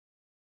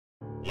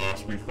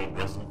Last week on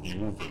Resident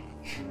Evil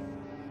Village.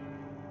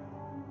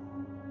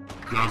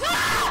 Last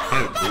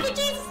week,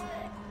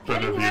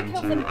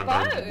 Beneviento and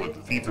Andrew were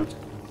defeated.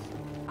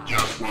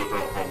 Yas worked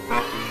out how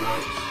grappling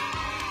works.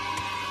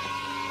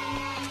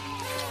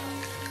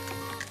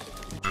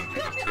 And we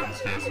have 10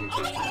 stairs in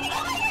total.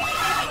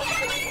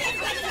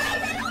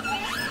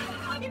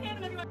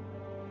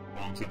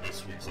 On to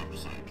this week's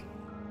episode.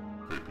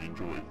 Hope you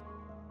enjoy.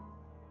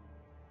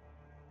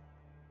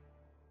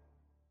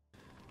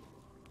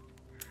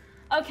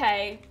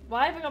 Okay,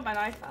 why have I got my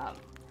knife out?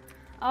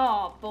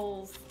 Oh,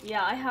 balls.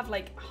 Yeah, I have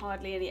like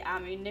hardly any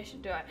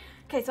ammunition, do I?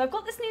 Okay, so I've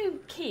got this new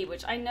key,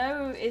 which I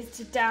know is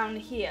to down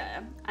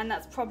here, and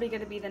that's probably going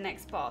to be the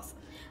next boss.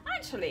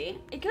 Actually,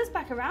 it goes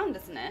back around,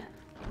 doesn't it?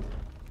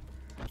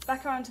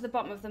 Back around to the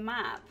bottom of the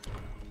map.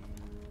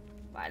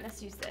 Right,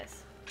 let's use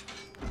this.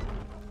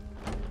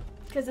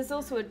 Because there's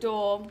also a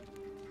door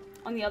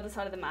on the other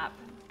side of the map.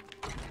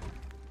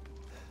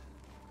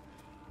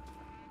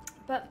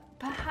 But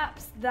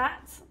perhaps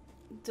that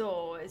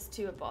door is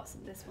to a boss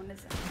and this one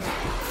isn't.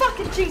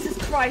 Fucking Jesus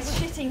Christ,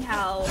 shitting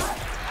hell.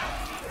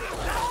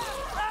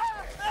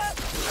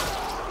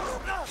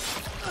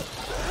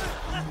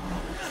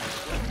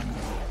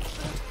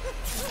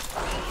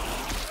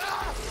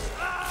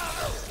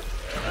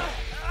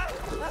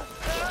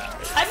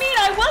 I mean,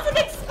 I wasn't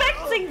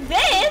expecting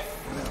this!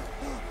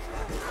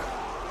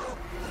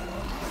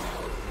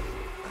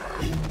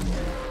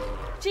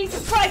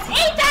 Jesus Christ,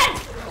 Ethan!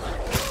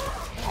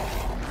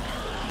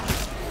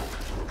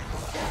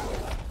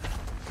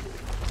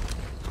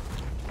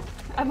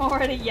 I'm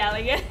already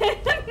yelling at him.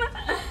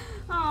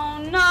 Oh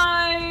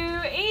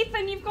no!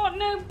 Ethan, you've got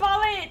no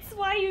bullets!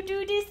 Why you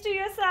do this to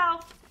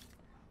yourself?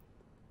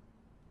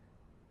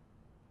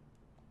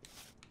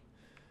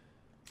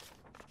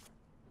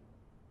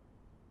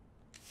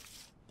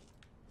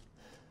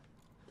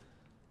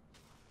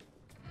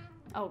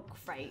 Oh,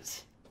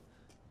 great.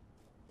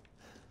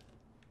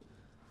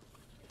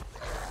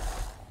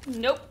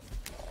 Nope.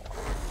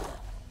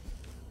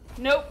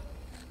 Nope.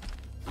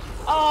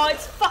 Oh,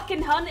 it's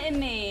fucking hunting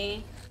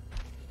me.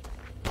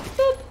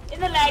 Boop, in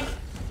the leg.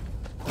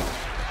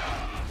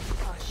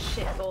 Oh,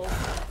 shit balls.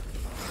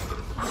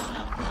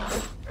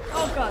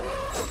 Oh, God.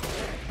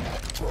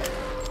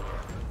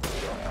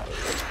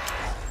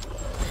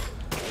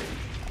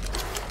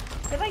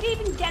 Did I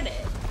even get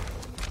it?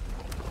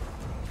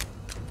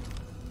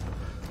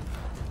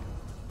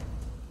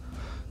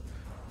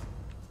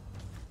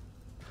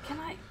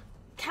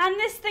 Can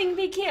this thing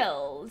be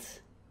killed?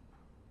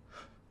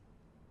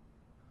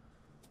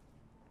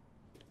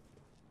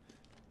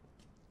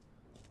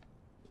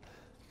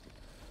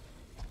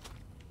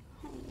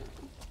 Oh no.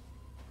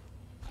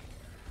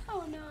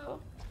 Oh no.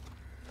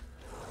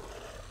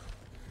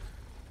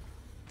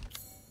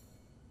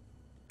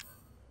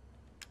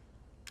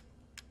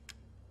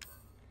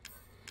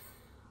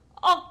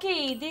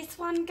 Okay, this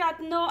one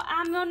got no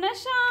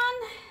ammunition.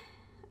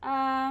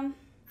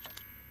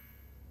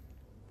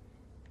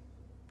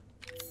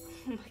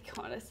 Oh my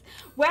god,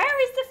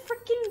 where is the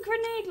freaking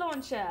grenade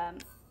launcher?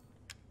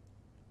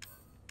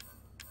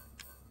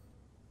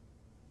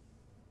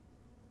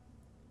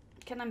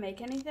 Can I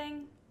make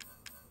anything?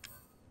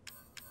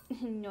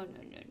 No.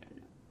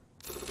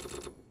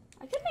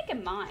 I could make a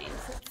mine.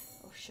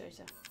 Oh,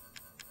 shooter.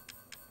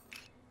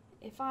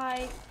 If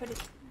I put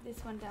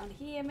this one down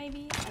here,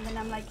 maybe, and then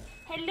I'm like,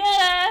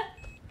 hello!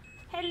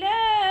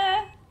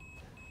 Hello!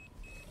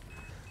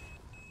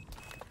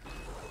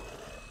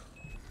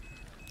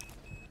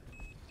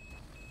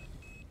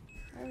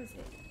 Where is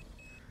it?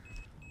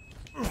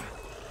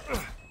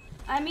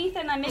 I'm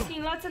Ethan, I'm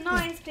making lots of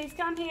noise. Please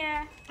come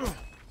here.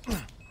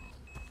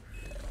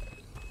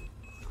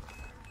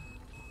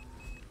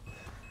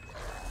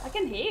 I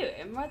can hear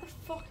him. Where the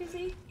fuck is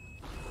he?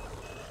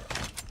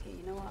 Okay,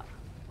 you know what?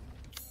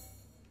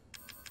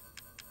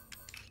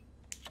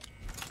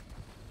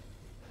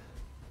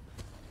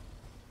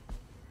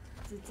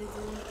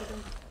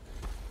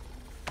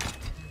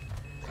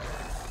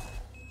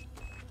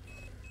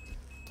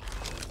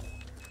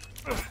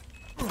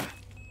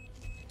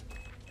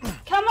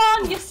 Come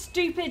on, you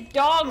stupid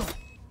dog!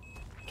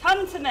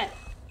 Come to me!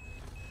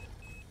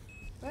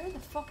 Where the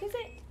fuck is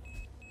it?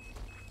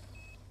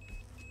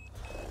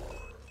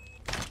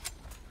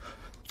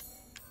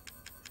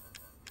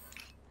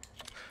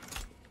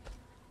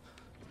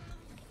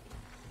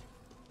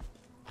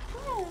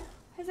 Where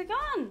has it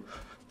gone?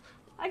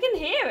 I can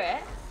hear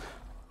it.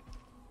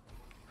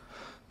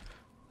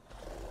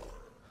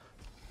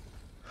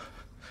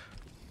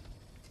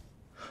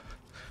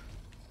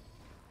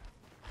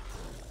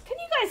 Can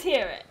you guys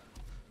hear it?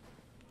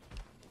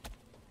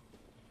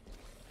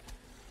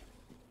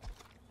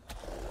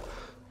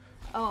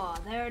 Oh,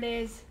 there it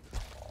is.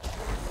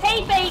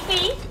 Hey,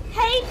 baby!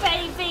 Hey,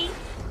 baby!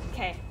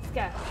 Okay, let's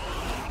go.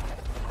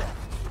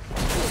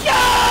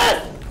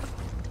 Yes!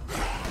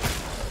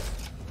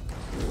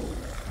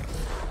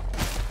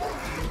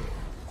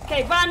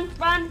 Okay, run,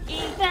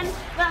 Ethan,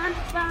 run,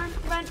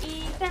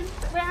 Ethan,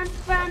 run,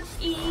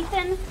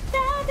 Ethan,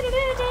 da da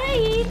da da,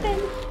 Ethan,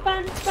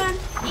 run,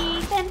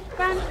 Ethan,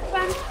 Run,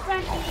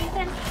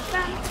 Ethan.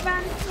 Run,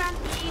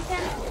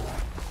 Ethan.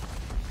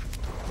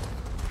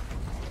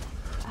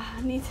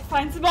 I need to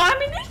find some more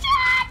ammunition!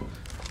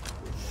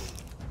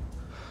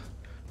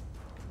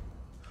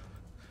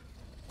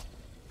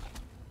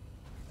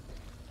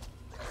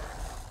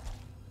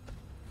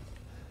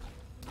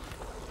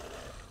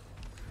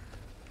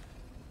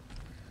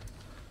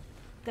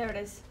 There it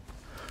is.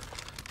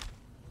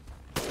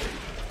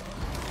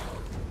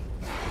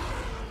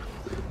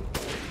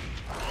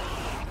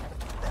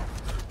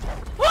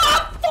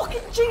 Ah!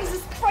 Fucking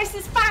Jesus Christ,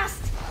 it's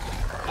fast!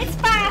 It's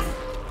fast!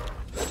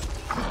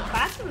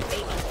 Faster,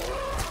 baby.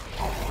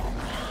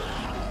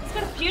 It's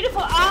got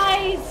beautiful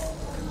eyes!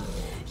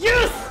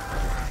 Yes!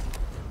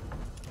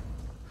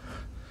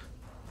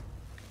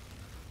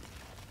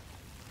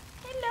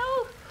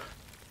 Hello!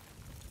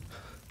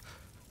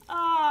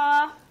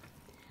 Ah.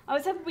 I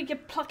was hoping we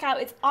could pluck out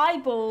its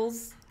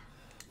eyeballs.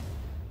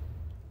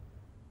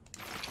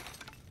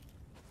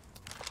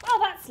 Oh,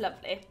 that's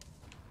lovely.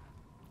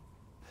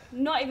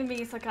 Not even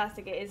being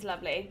sarcastic, it is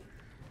lovely.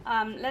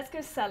 Let's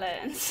go sell it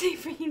and see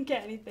if we can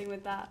get anything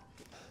with that.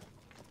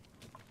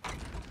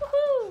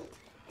 Woohoo!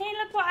 Hey,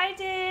 look what I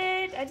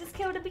did! I just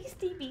killed a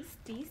beastie. Beast.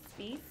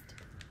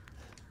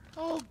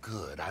 Oh,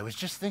 good. I was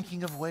just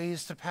thinking of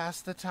ways to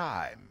pass the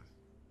time.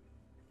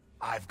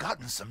 I've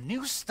gotten some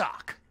new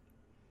stock.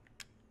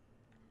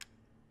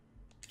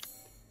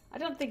 I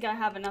don't think I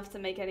have enough to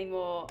make any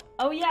more.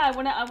 Oh yeah, I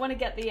wanna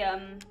get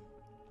the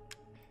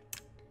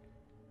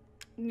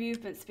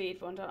movement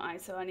speed one, don't I?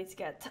 So I need to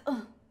get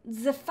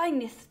the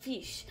finest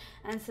fish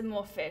and some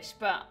more fish.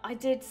 But I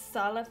did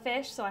sell a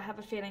fish, so I have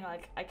a feeling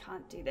like I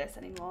can't do this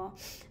anymore.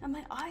 And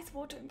my eyes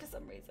watering for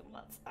some reason.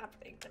 What's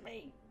happening to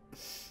me?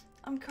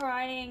 I'm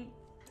crying.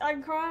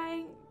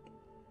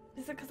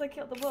 Is it because I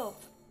killed the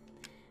wolf?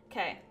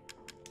 Okay,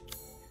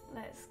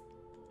 let's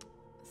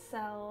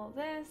sell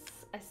this.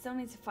 I still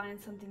need to find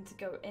something to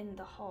go in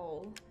the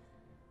hole.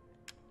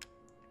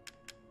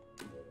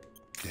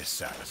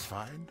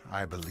 Dissatisfied?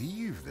 I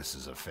believe this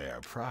is a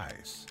fair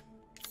price.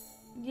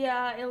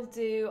 Yeah, it'll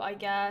do, I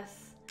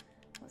guess.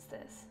 What's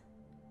this?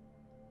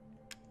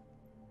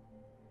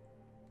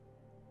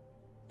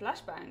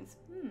 Flashbangs.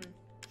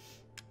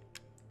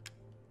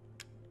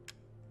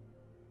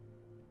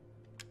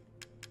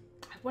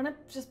 I want to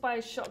just buy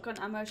a shotgun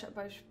ammo shot,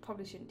 but I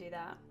probably shouldn't do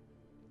that.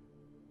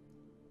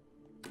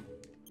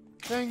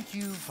 Thank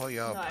you for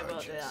your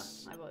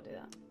purchase. I will do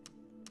that.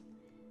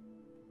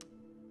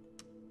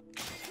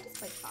 I'll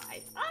just buy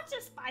 5. I'll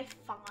just buy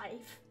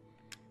 5.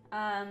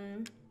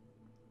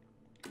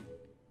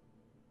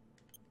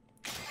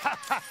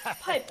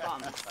 Pipe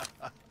bombs.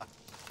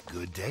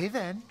 Good day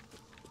then.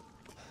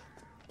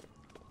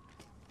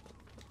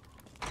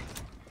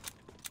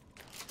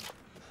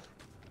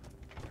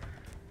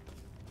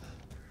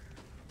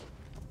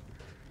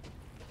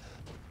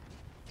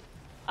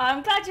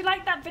 I'm glad you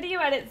liked that video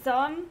edit,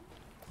 Zom.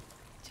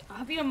 I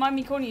hope you don't mind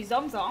me calling you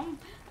Zom.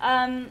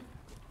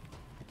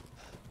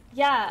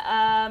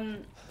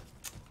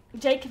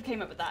 Jacob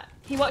came up with that.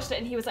 He watched it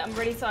and he was like, I'm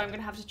really sorry, I'm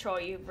gonna have to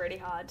troll you really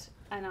hard.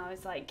 And I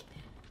was like,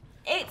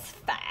 it's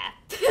fair.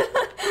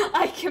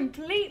 I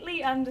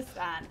completely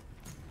understand.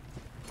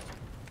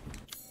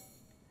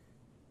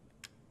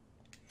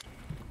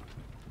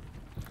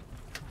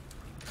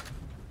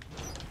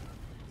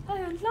 I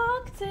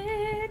unlocked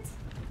it.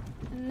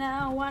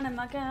 Now what am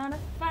I gonna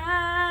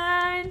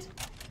find?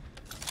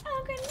 A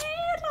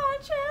grenade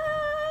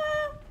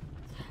launcher!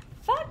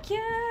 Fuck yeah!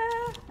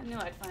 I knew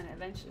I'd find it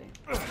eventually.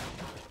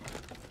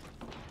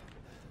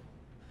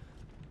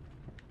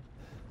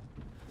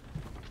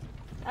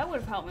 That would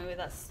have helped me with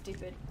that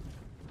stupid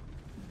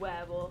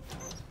werewolf.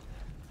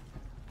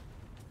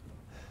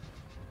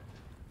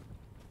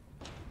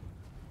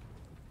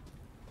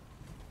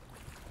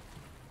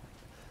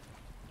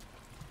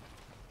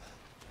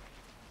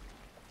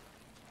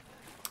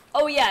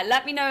 Oh yeah,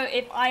 let me know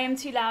if I am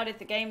too loud, if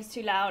the game's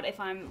too loud, if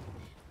I'm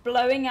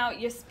blowing out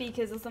your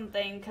speakers or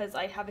something, because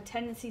I have a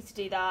tendency to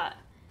do that.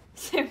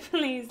 So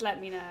please let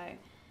me know.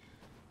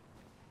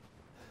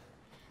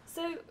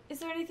 So, is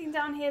there anything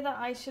down here that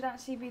I should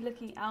actually be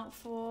looking out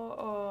for,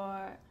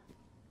 or...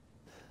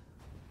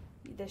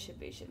 There should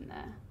be, shouldn't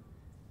there?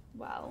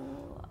 Well,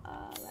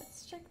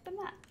 let's check the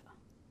map.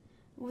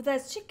 Well,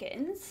 there's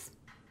chickens.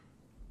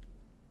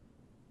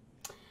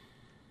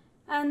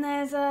 And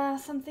there's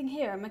something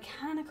here, a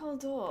mechanical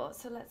door.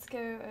 So let's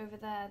go over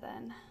there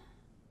then.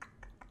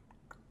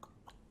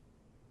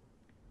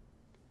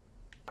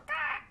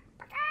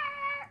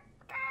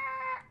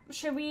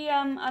 Should we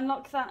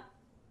unlock that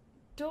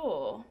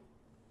door?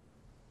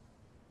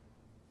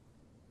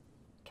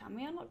 Can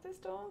we unlock this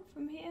door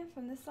from here,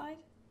 from this side?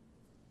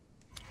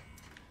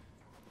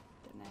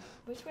 Don't know.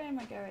 Which way am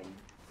I going?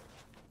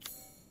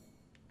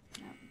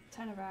 No,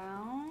 turn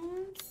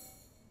around.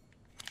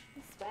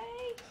 This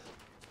way.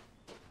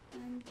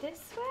 And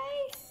this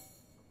way?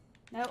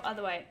 No,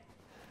 other way.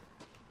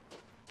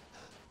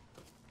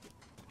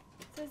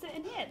 So is it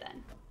in here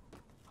then?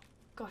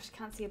 Gosh,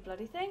 can't see a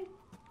bloody thing.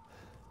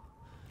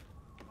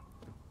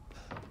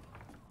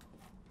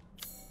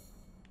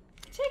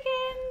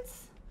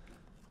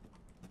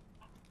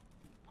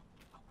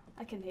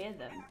 can hear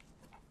them.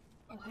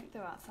 I think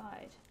they're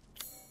outside.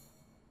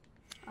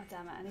 Oh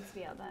damn it, I need to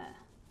be out there.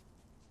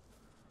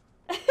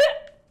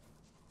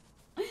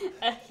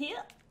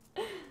 Here?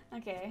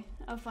 Okay,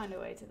 I'll find a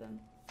way to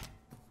them.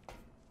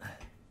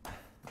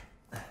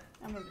 I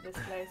remember this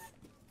place.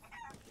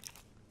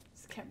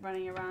 Just kept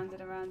running around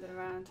and around and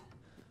around.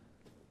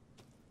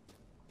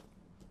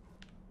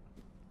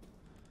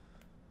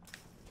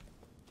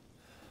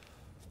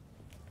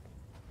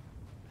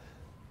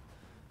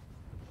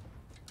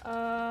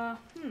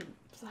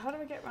 So how do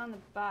we get around the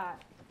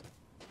back?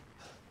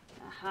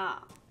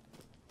 Aha.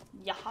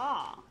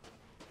 Yaha.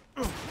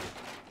 That's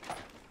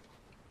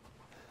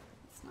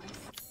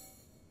nice.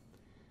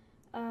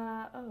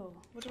 Oh,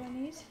 what do I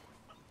need?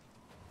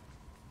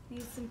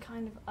 Need some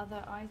kind of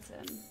other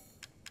item.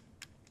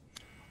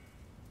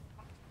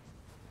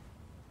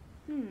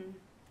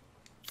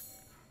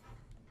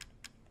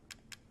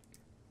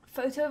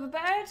 Photo of a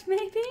bird,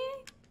 maybe?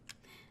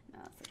 No,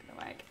 that's not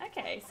gonna work.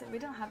 Okay, so we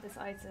don't have this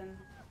item.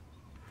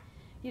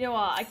 You know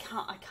what? I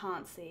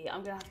can't see.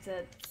 I'm gonna have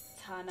to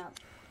turn up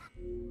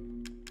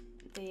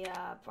the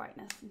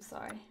brightness. I'm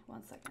sorry.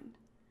 1 second.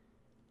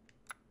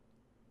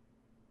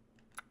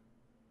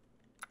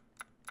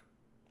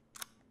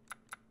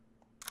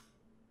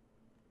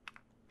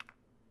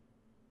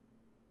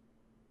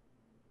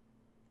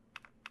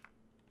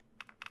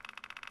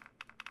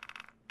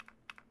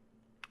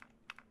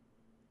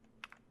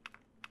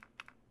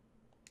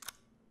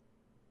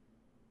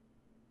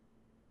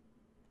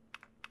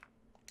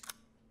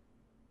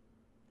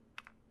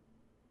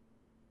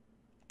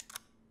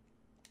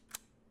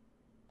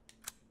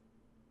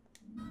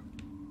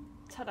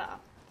 Ta-da.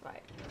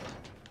 Right.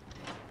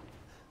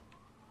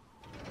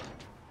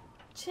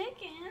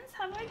 Chickens,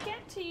 how do I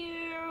get to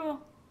you?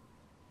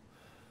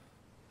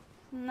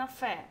 Not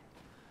fair.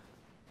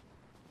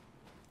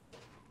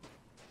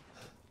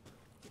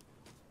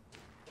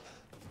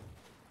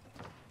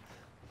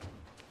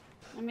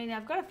 I mean,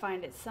 I've got to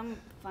find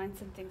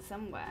something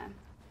somewhere.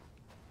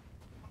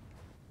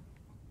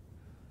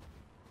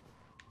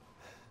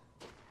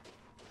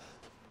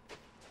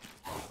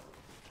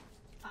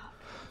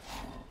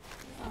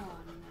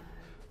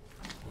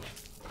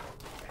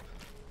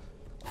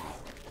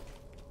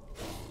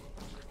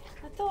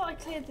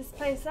 Cleared this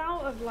place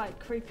out of like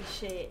creepy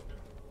shit.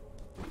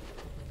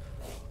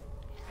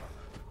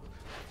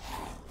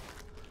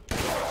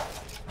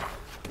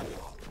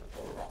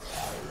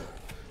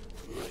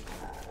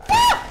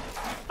 Ah!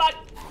 Fuck!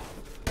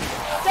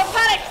 Don't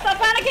panic! Stop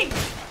panicking!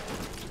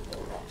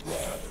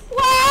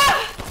 Wah!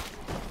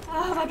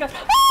 Oh my god! Ah!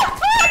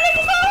 Ah!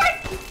 Moving forward!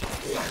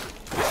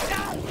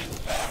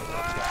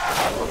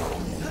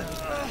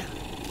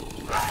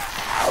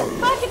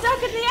 Fuck it,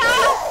 duck in the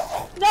ass!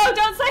 No,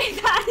 don't say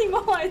that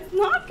anymore. It's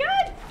not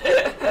good.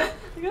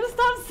 I'm gonna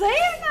stop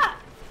saying that.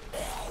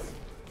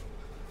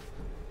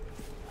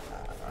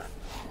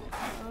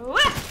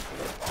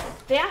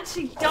 They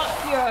actually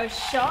duck your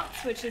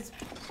shots, which is...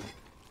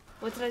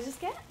 What did I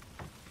just get?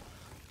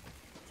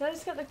 Did I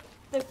just get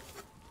the...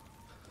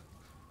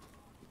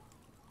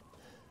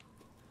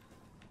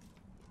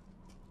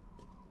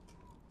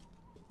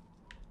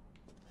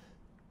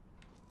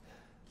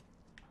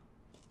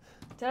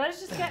 Did I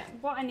just get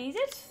what I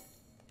needed?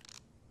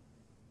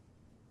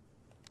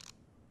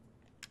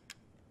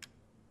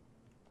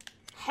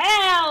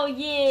 Hell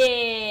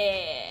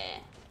yeah!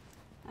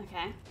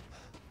 Okay.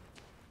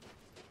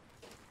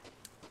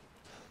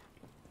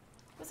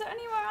 Was there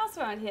anywhere else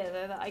around here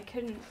though that I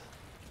couldn't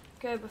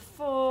go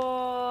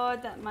before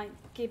that might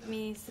give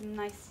me some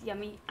nice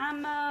yummy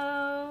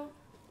ammo?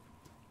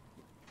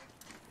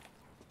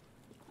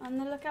 On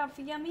the lookout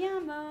for yummy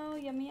ammo,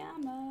 yummy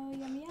ammo,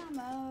 yummy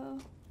ammo.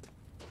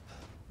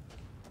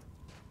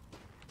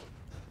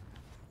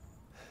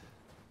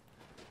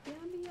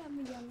 Yummy,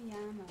 yummy, yummy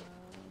ammo.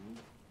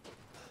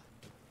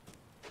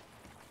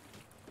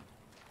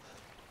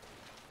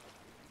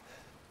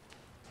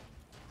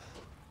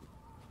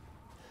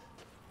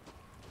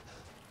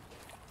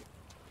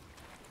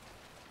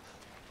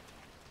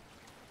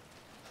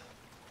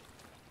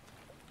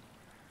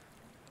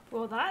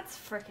 Well, that's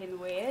freaking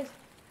weird.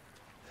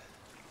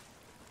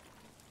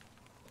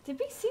 Did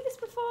we see this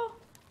before?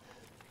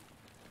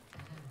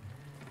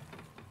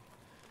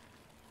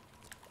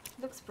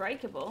 Looks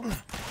breakable.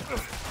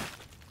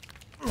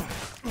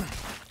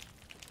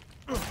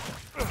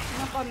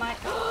 Not by my...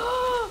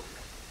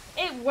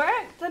 It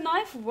worked! The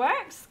knife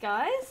works,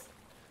 guys!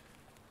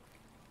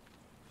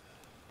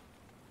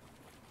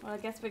 Well, I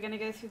guess we're gonna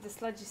go through the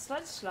sludgy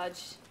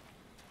sludge.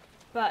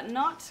 But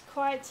not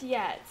quite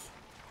yet.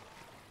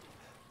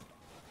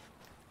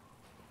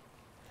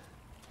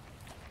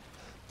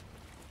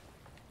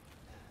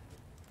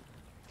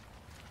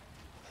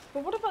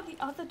 But what about the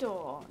other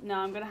door? No,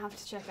 I'm going to have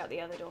to check out the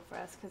other door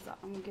first because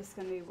I'm just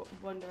going to be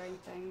wondering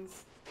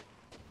things.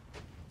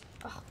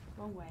 Oh,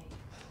 wrong way.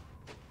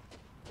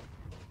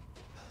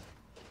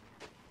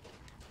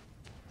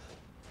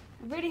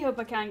 I really hope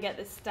I can get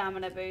this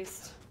stamina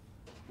boost.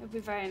 It would be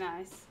very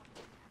nice.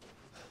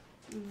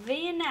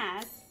 Very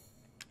nice.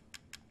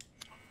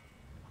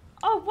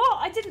 Oh, what?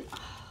 I didn't... Oh,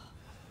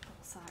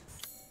 ball sacks.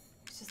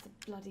 It's just a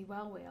bloody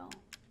well wheel.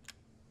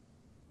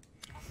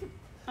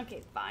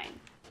 Okay, fine.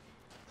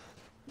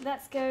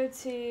 Let's go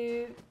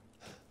to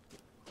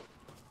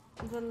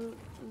the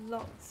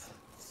locked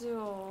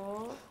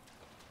door.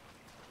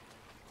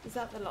 Is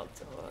that the locked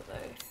door,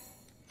 though?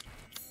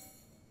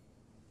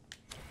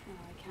 Oh,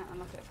 I can't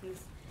unlock it from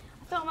this.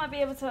 I thought I might be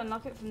able to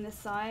unlock it from this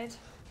side.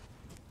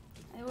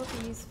 It would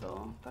be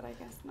useful, but I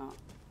guess not.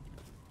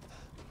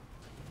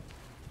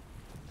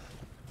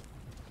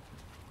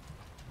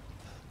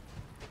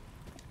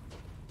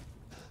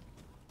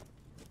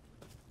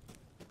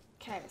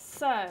 Okay,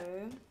 so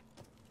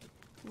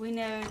we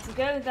know to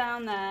go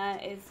down there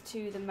is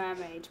to the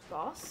mermaid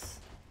boss.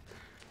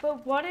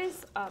 But what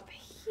is up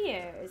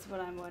here is what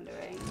I'm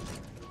wondering.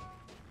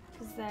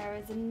 Because there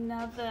is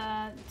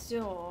another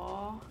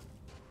door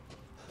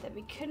that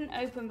we couldn't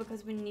open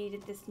because we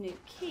needed this new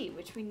key,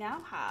 which we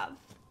now have.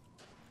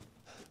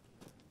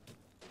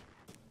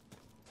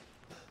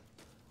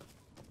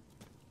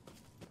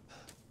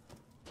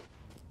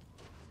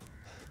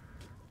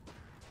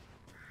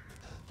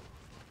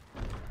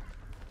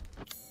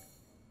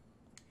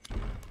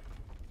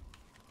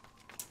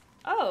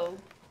 Oh.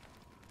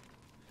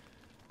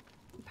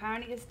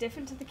 Apparently it's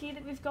different to the key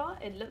that we've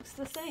got. It looks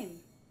the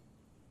same.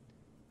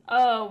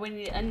 Oh, we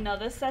need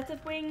another set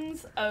of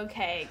wings?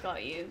 Okay,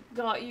 got you.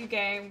 Got you,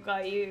 game.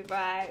 Got you,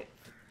 right.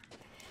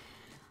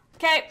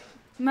 Okay,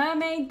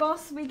 mermaid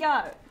boss we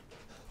go.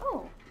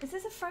 Oh, is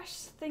this a fresh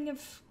thing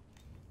of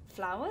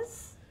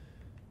flowers?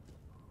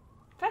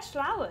 Fresh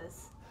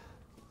flowers.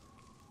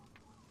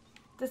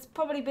 There's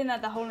probably been there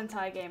the whole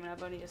entire game and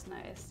I've only just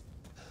noticed.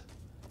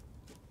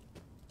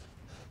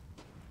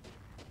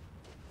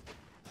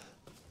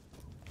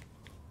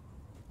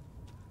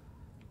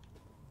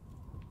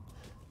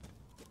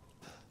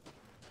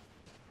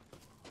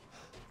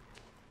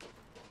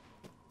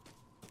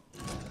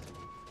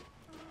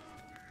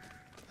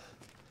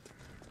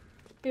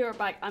 Be right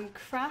back. I'm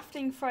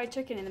crafting fried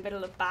chicken in the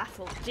middle of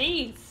battle.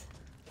 Jeez!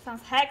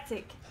 Sounds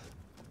hectic.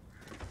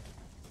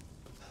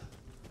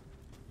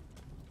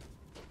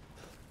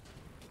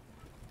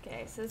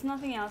 Okay, so there's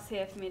nothing else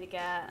here for me to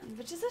get,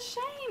 which is a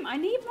shame. I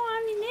need more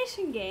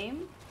ammunition,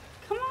 game.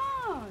 Come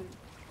on!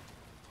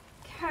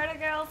 Carter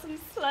girl some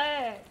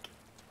slick.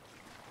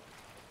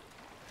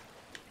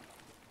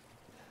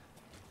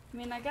 I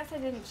mean, I guess I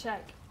didn't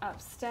check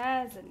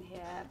upstairs in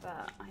here,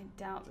 but I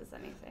doubt there's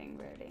anything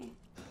really.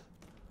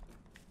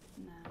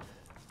 No.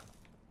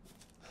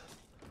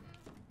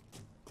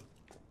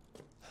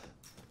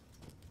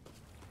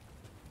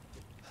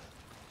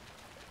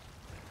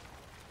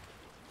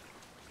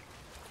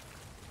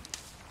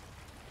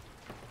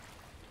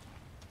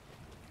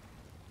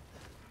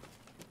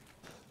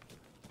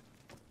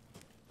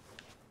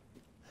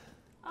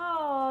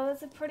 Oh,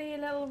 there's a pretty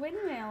little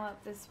windmill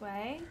up this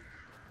way.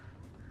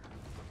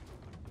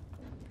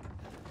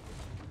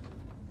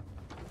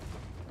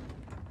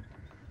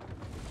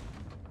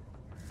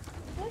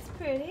 That's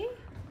pretty.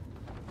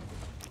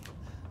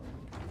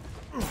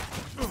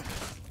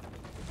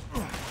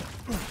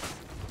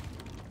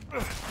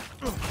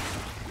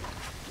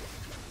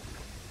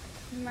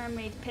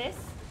 Mermaid piss.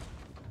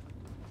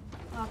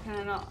 Oh, can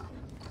I not?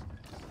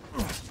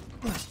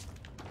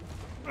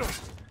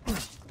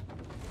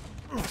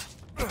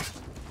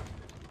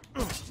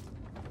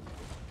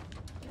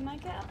 Can I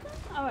get up there?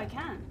 Oh, I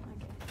can.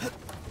 Okay.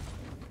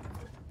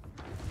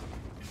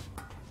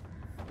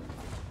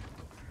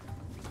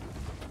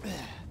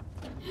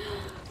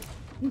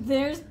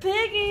 There's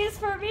piggies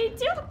for me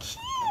to kill.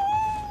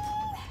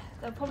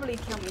 They'll probably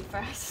kill me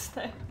first,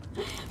 though.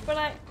 But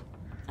I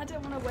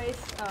don't want to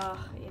waste. Oh,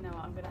 you know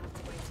what? I'm gonna have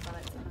to waste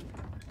pellets on them.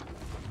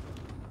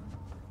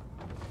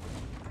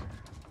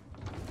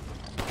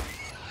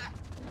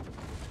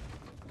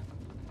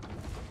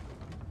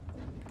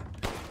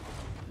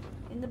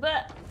 In the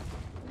butt.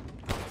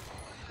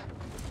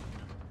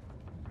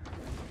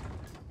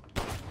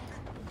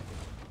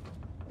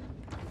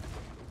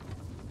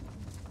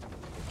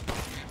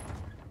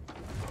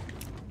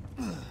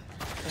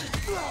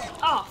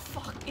 Oh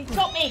fuck! It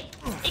got me!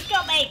 It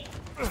got me!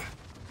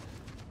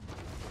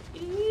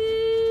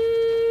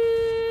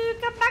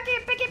 Come back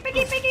here, piggy,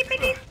 piggy, piggy,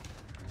 piggy!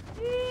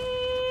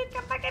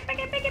 Come back here,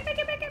 piggy, piggy,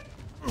 piggy, piggy!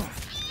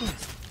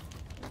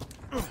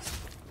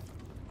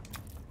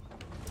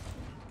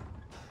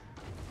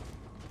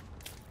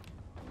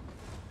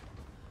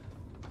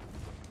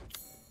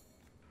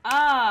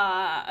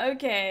 Ah,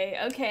 okay,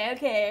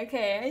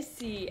 I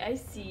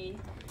see.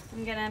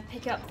 I'm gonna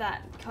pick up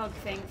that cog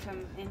thing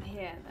from in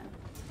here then.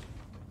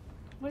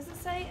 What does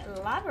it say?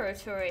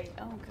 Laboratory.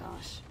 Oh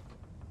gosh.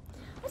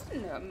 I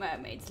didn't know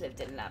mermaids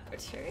lived in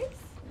laboratories.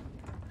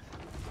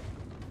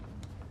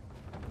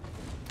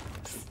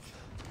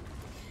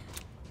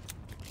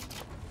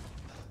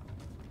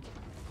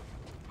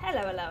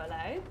 Hello, hello,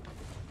 hello.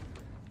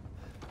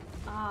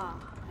 Ah,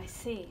 I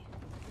see.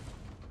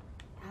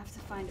 I have to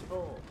find a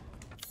ball.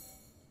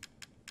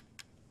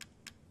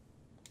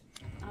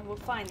 I will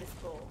find this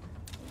ball.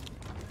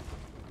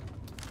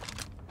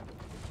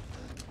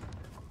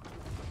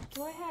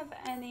 Do I have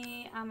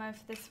any ammo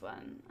for this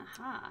one?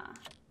 Aha.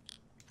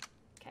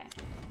 Okay.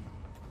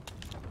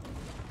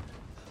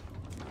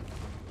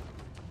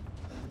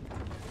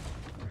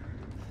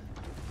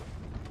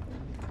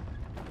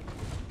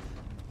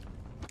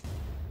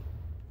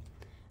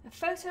 A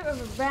photo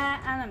of a rare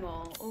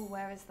animal. Oh,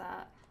 where is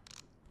that?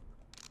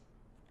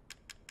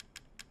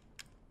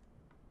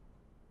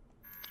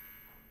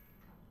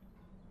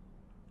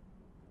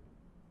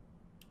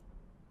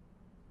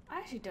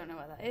 I actually don't know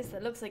what that is.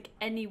 That looks like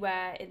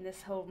anywhere in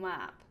this whole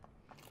map.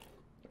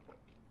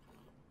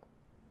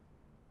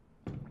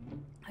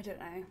 I don't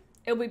know.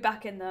 It'll be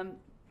back in the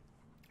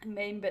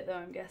main bit though,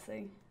 I'm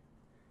guessing.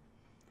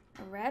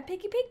 A rare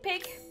piggy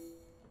pig.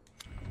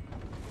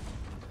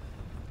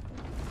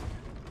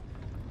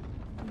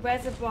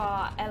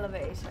 Reservoir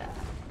elevator.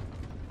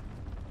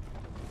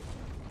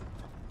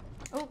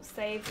 Oh,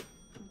 save.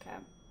 Okay.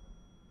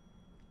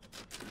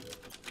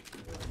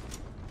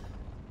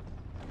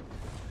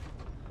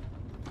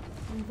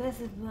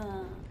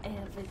 Reservoir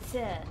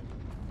elevator.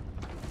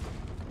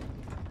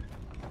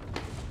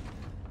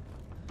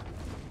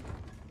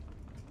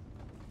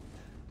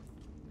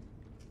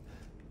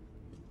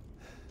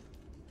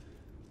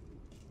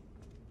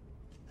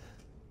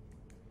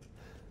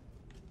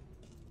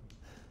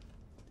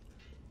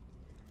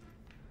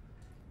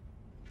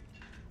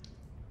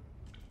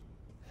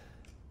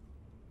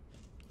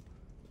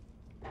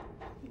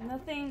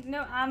 Nothing,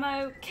 no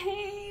ammo.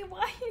 Okay,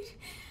 why?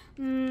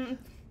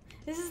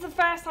 This is the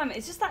first time.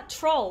 It's just that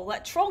troll.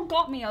 That troll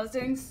got me. I was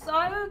doing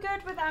so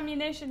good with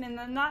ammunition, and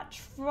then that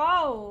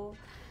troll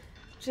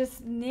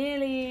just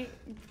nearly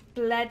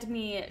bled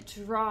me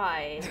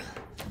dry.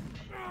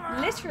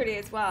 Literally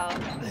as well.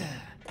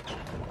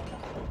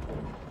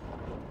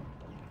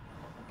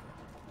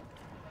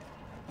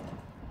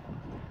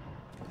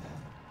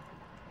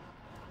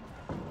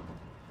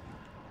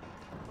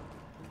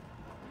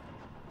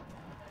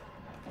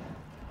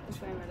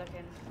 Which way am I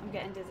looking? I'm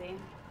getting dizzy.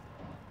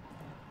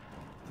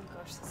 Oh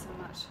gosh, there's so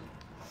much.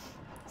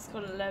 It's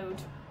got to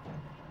load.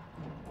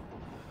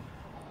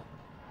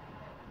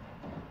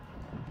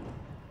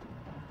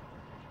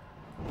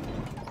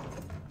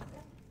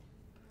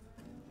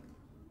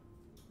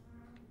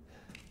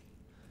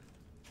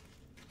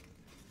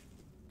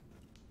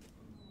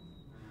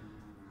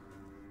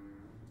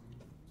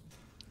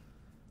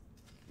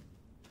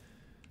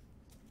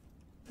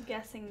 I'm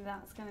guessing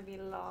that's going to be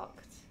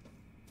locked.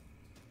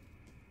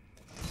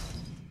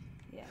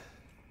 Yeah.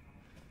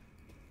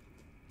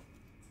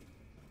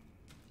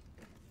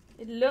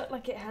 It looked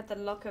like it had the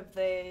lock of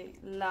the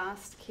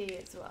last key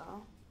as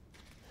well.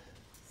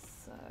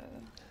 So...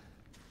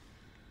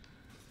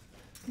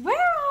 where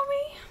are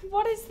we?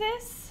 What is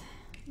this?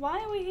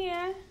 Why are we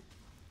here?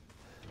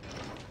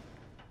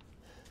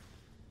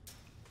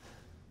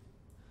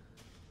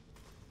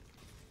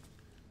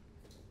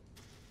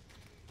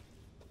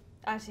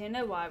 Actually, I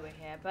know why we're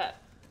here, but...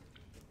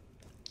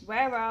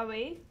 where are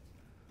we?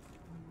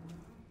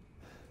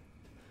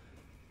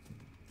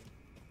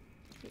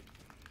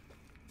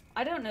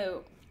 I don't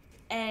know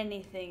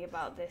anything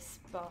about this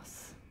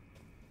boss.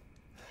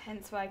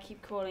 Hence why I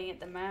keep calling it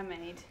the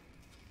mermaid.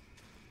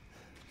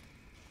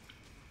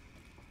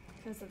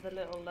 Because of the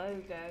little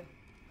logo.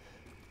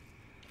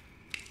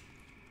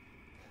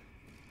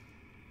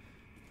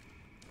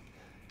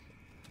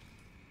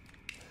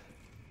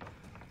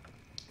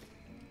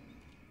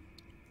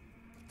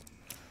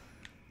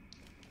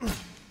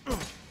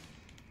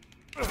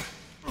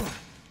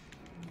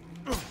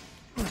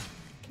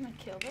 Can I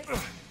kill this?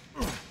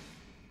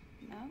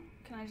 No?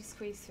 Can I just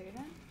squeeze through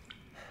that?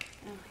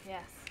 Oh,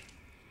 yes.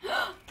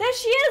 There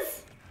she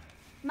is!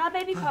 My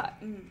baby pot.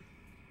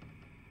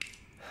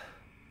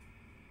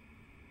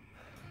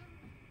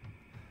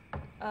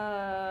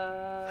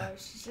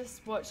 She's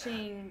just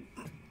watching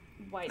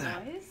white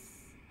noise.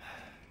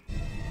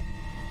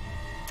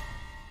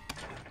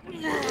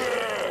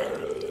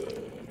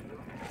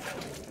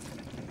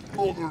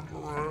 Mother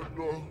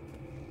Miranda,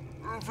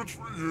 if it's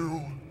for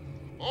you,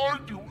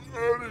 I'd do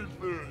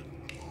anything.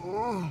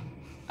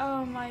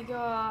 Oh my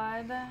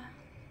god.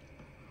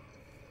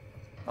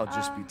 I'll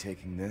just be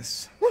taking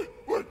this. Wait,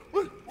 what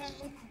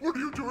are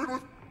you doing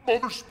with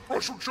Mother's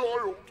special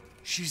child?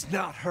 She's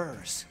not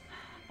hers.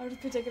 I would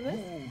have taken this.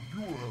 Oh,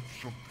 you have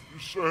something to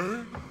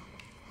say?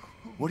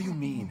 What do you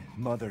mean,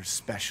 mother's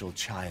special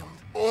child?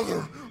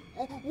 Mother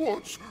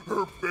wants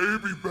her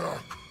baby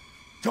back.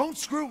 Don't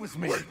screw with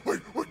me!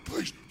 Wait,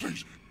 please.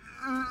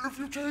 If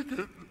you take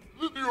it,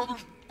 then the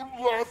others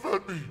will laugh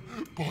at me.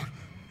 But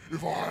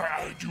if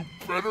I do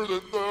better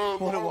than them...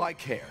 What do I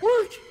care?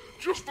 Wait,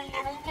 just a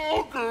little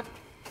longer,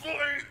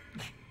 please.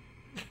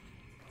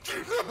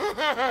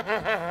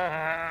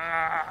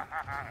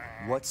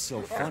 What's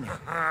so funny?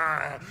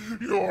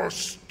 You're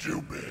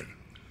stupid.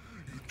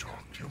 You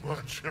talk too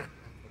much.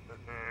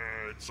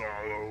 It's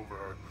all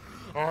over.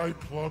 I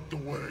plugged the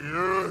way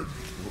in.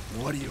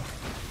 What do you...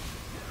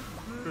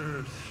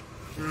 This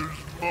is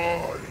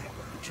my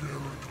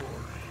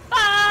territory.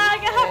 I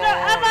have no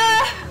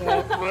ammo!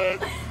 Won't let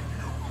you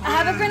I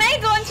have a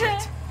grenade launcher!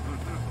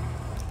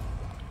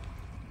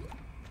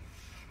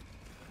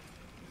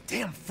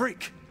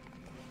 freak!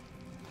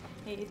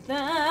 Ethan!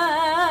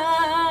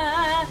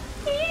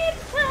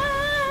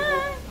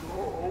 Ethan!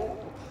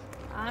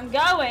 I'm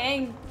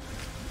going!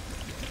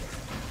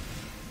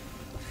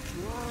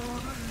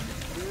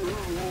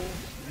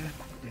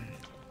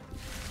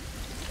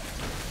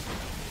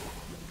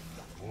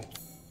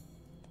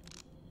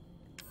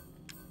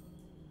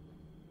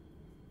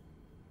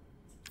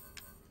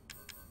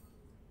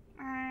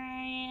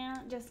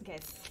 Just in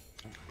case.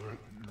 Let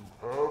you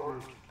have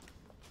it.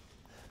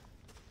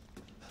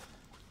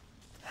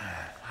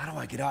 How do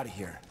I get out of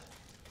here?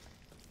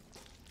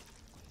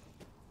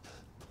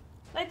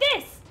 Like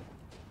this!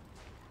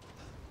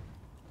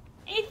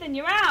 Ethan,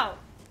 you're out!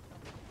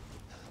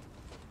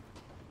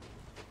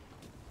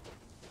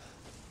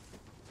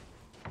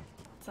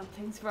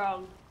 Something's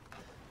wrong.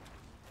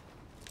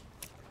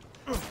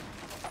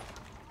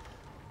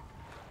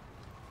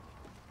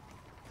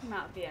 I'm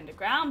out of the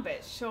underground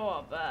bit,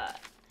 sure, but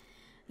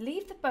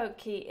leave the boat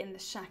key in the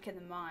shack in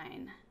the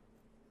mine.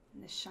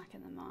 In the shack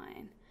in the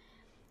mine.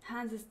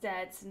 Hans is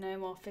dead, so no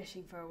more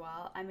fishing for a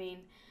while. I mean,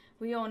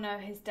 we all know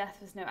his death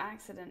was no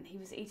accident. He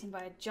was eaten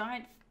by a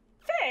giant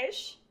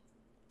fish.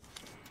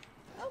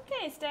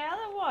 Okay, stay out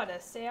of the water.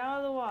 Stay out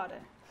of the water.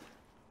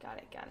 Got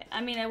it, got it.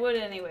 I mean, I would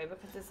anyway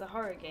because it's a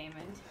horror game,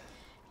 and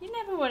you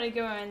never want to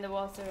go in the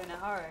water in a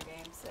horror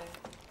game, so.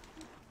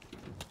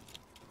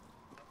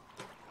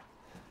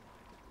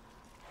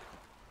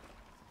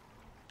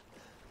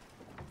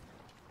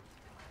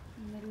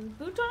 Little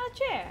boot on a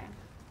chair.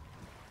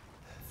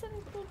 It's a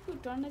little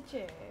boot on a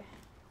chair.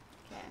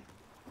 Okay.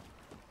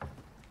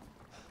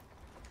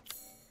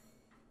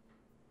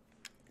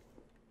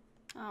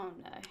 Oh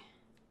no.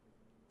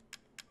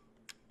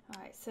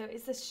 Alright, so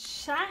it's a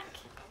shack.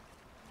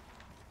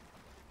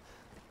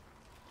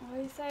 What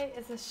do you say?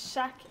 It's a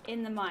shack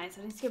in the mine,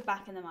 so I need to go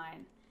back in the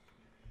mine.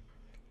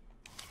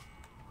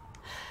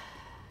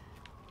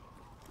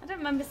 I don't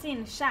remember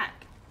seeing a shack.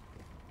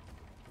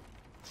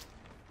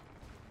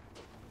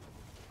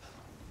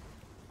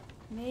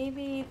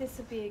 Maybe this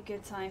would be a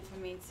good time for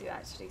me to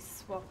actually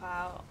swap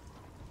out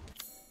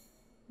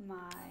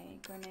my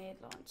grenade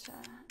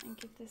launcher and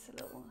give this a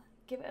little,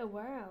 give it a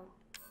whirl.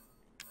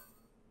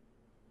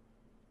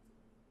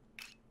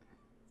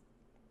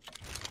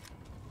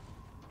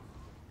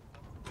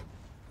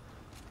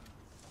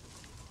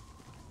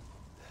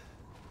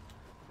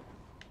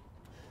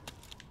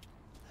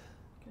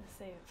 Gonna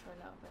save it for a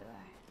little bit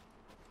though.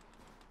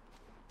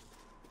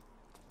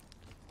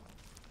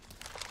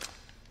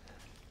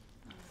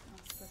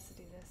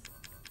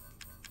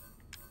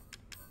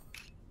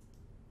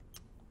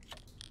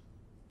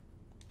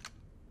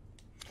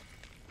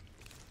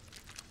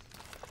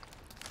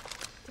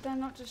 Did I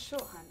not just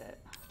shorthand it?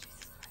 Oh,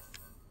 Jesus Christ.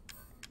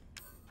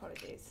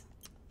 Apologies.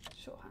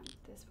 Shorthand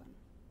this one.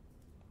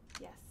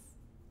 Yes.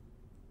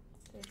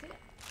 Is it?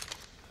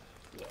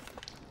 Yeah.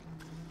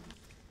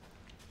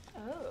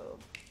 Oh.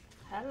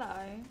 Hello.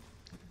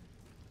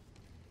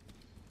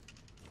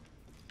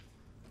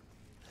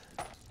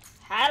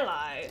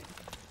 Hello.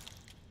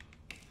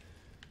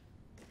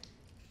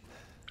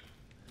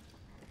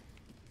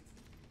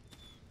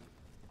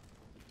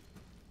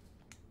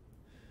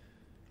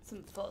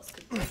 Some force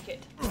could break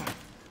it.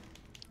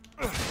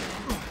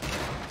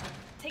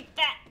 Take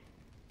that!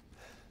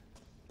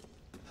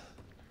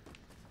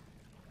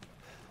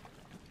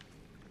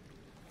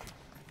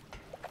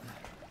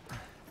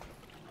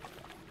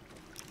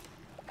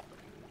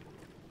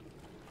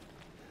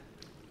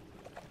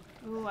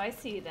 Oh, I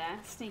see you there.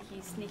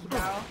 Sneaky, sneaky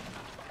barrel.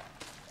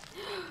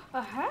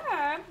 A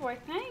herb? Why,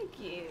 thank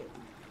you.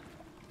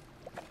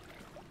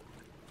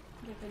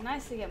 It'd be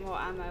nice to get more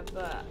ammo,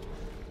 but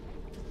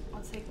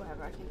I'll take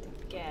whatever I can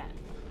get.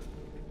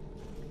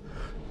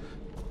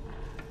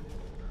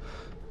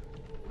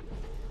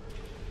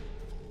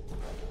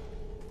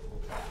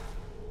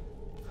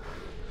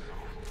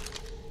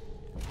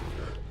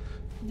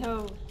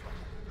 No.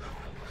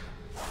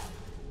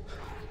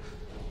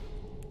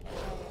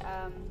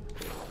 Okay,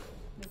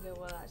 maybe I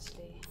will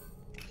actually.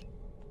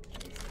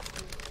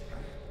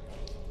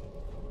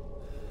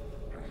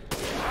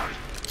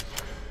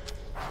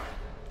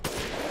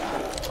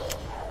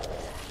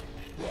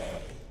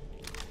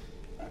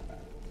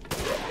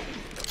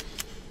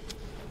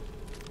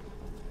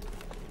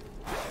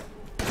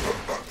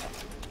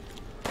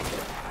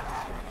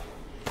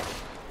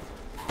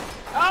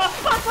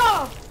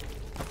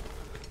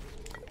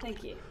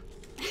 Thank you.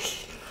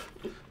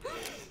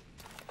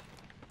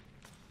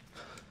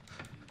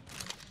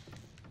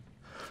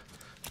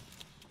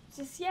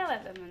 Just yell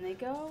at them and they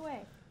go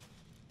away.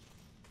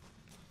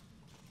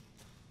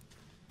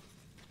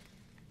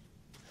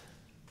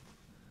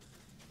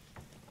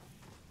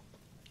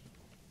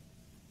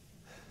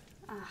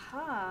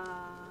 Aha!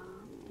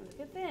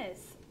 Look at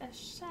this. A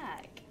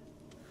shack.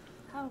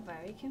 How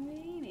very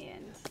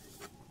convenient.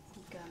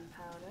 Some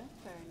gunpowder.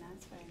 Very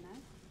nice, very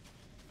nice.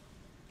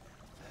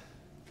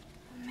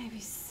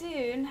 Maybe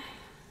soon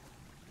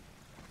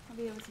I'll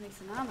be able to make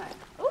some ammo.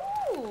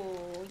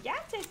 Ooh!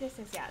 Yes, yes, yes,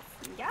 yes, yes.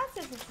 Yes,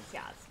 yes, yes, yes,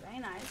 yes. Very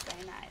nice,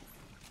 very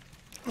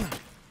nice.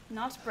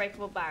 Not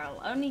breakable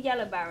barrel. Only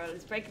yellow barrel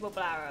is breakable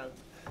barrel.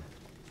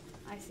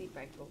 I see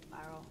breakable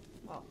barrel.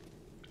 Well,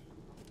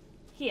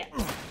 here.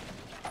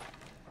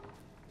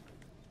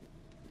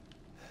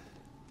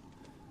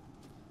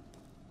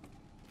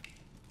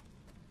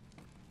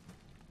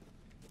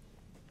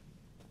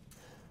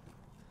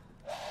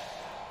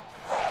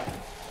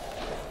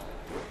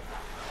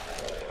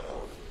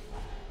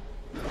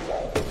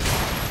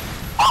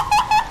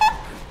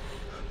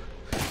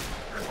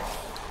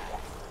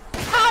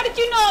 How did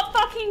you not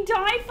fucking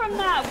die from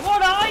that?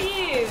 What are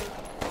you?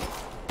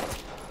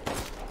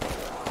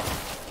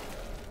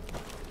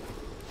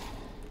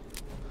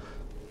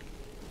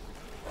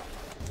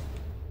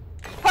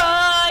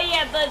 Oh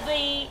yeah,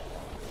 buddy.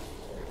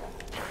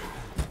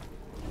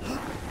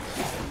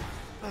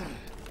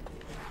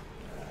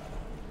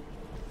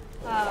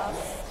 Oh,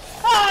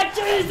 oh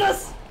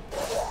Jesus!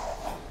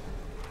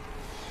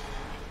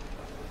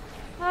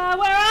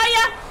 Where are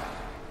ya?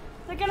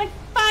 They're gonna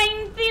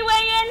find the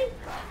way in.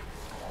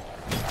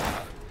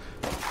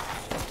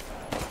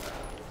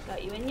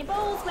 Got you in your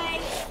balls,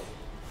 mate.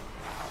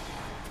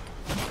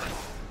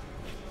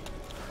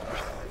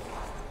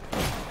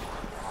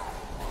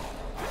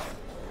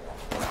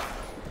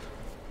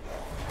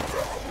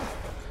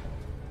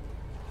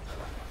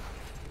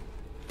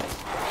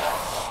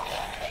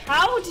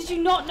 How did you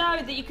not know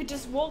that you could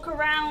just walk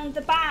around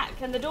the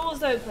back and the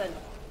door's open?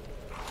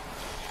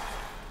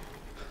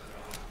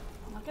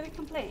 I'm not gonna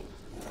complain.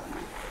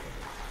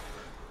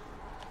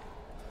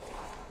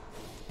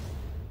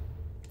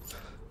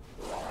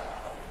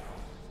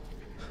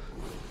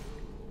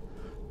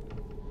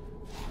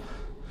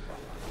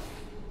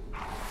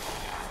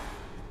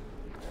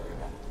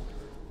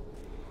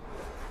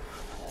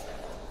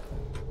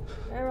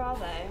 Where are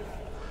they?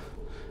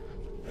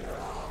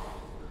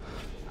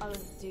 Oh,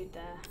 there's a dude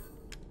there.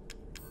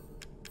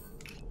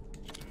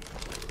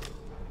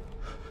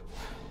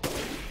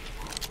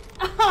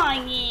 Oh,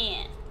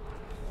 yeah!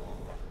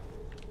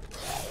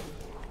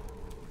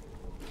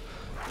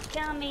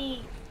 Tell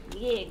me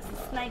gigs and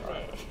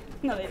sniper.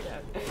 No, they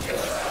don't.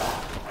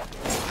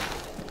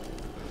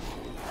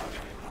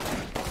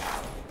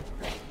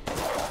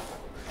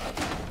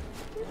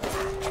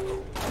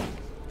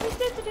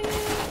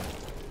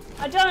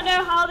 I don't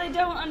know how they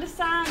don't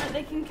understand that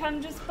they can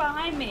come just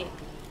behind me.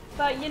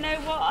 But you know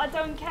what? I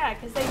don't care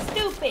because they're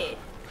stupid.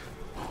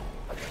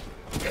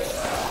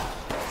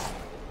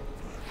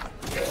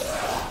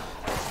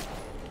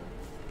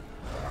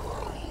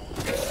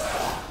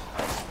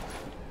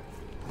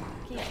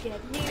 Keep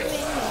getting you in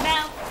your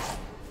mouth.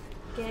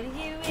 Getting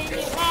you in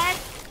your head.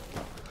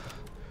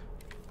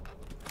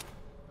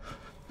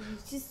 You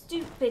just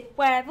stupid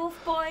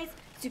werewolf boys.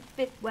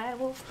 Stupid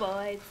werewolf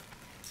boys.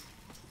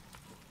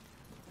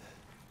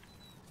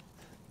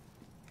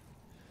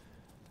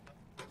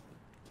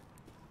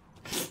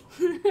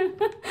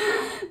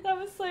 That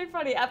was so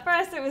funny. At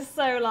first it was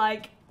so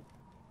like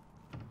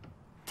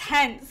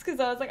tense because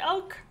I was like,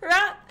 oh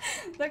crap,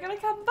 they're gonna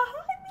come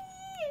behind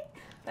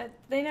me. But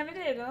they never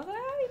did. And I was like,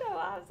 oh, you know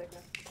what? I was like,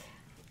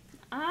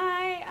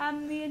 I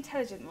am the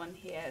intelligent one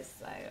here,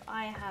 so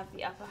I have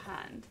the upper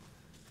hand.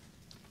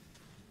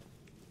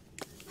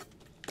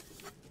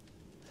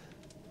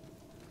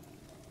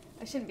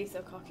 I shouldn't be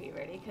so cocky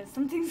really because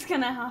something's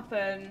gonna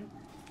happen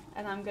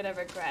and I'm gonna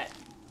regret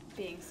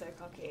being so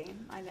cocky.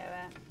 I know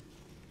it.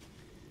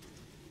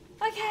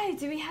 Okay,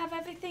 do we have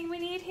everything we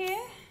need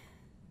here?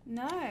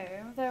 No,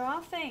 there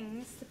are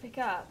things to pick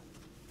up.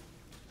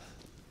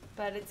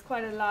 But it's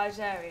quite a large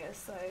area,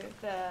 so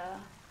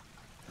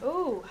the...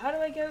 Ooh, how do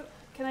I go?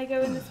 Can I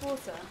go in this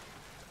water?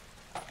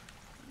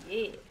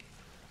 Yeah.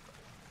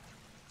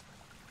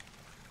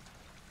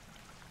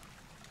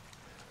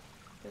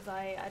 Because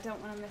I don't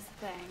want to miss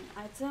a thing.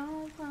 I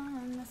don't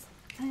want to miss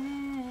a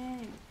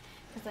thing.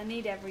 Because I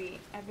need every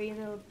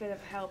little bit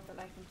of help that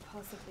I can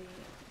possibly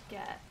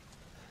get.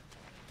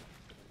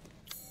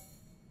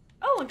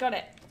 Oh, I got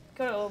it.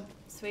 Got it all.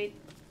 Sweet.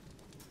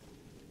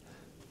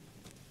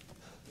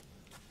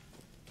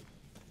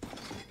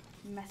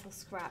 Metal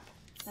scrap.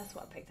 That's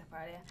what I picked up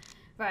earlier.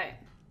 Right.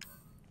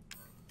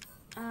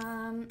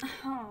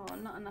 Oh,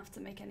 not enough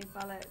to make any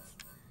bullets.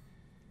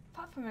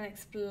 Apart from an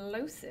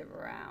explosive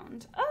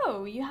round.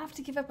 Oh, you have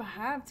to give up a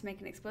herb to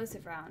make an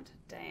explosive round.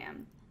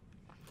 Damn.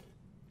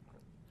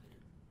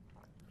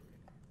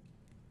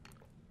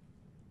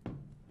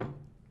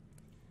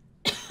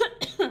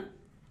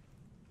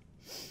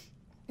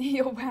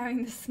 You're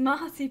wearing the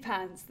smarty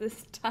pants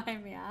this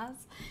time,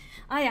 Yaz.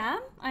 I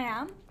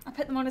am. I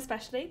put them on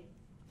especially.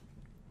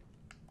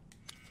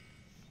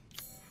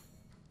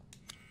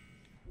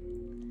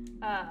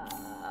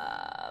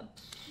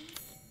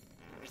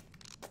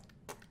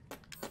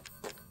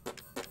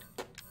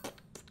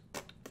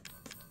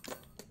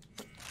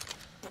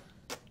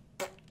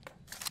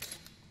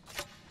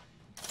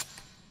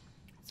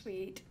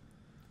 Sweet.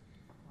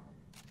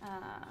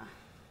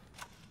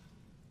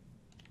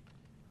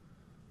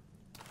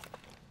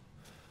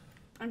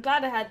 I'm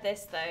glad I had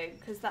this though,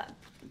 because that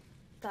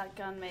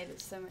gun made it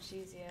so much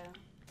easier.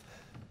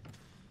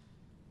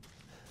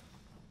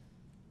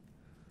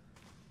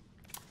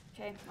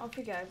 Okay, off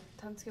we go.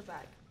 Time to go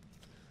back.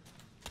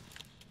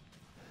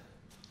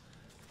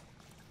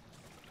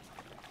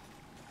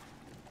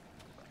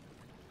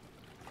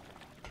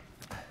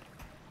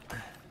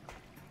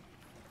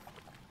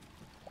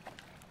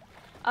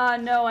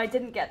 No, I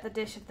didn't get the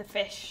dish of the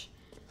fish.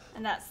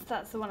 And that's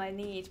the one I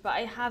need. But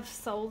I have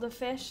sold a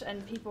fish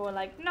and people were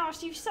like, no,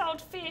 you sold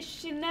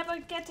fish. You never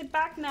get it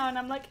back now. And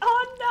I'm like,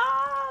 oh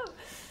no!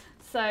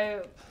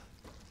 So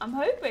I'm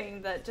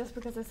hoping that just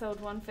because I sold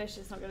one fish,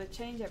 it's not going to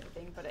change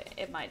everything, but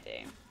it might do.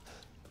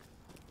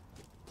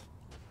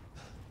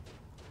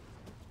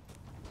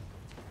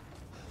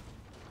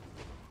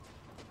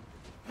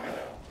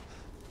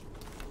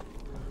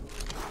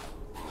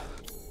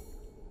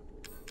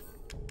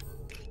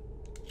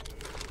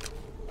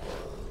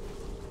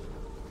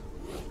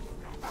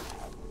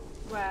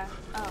 Where?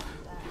 Oh,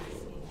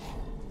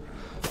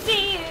 there.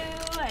 See you.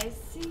 I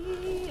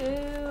see you.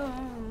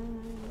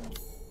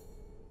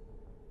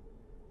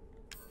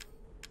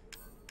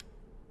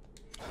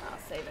 I'll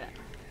save it.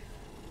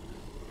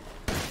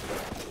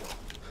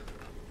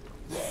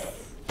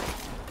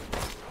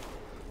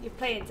 You're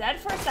playing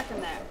dead for a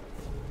second there.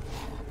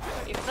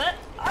 Got your foot.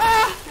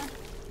 Ah!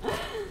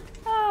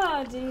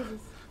 Oh,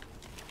 Jesus.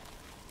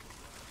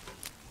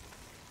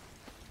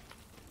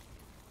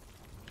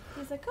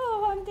 He's like,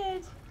 oh, I'm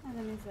dead. And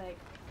then he's like,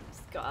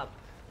 just got up.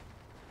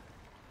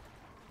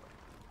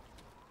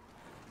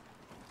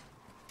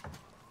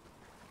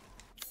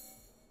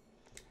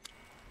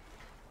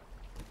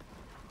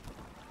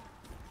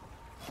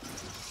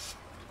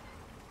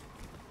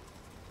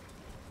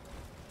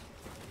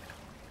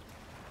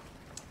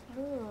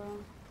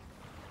 Ooh.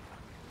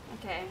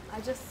 Okay, I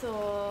just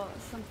saw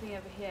something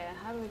over here.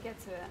 How do I get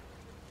to it?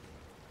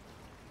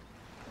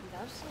 Thou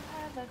shalt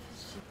have that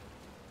fish.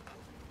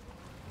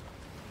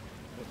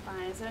 Okay,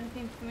 fine. Is there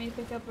anything for me to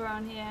pick up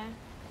around here? No.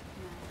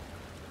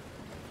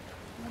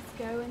 Let's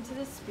go into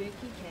the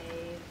spooky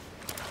cave.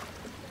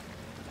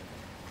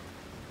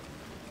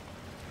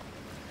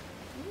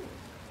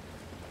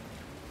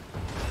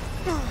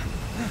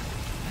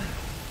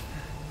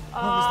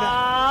 What was that?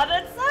 Oh,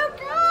 that's so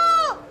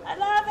cool! I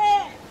love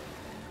it!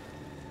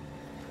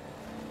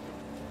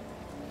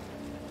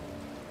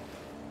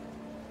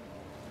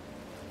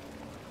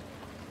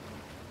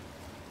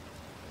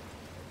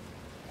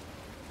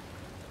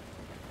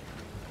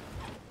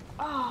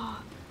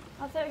 Oh,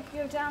 I thought we could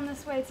go down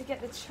this way to get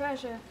the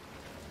treasure.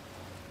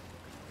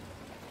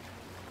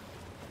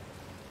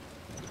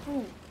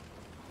 Ooh.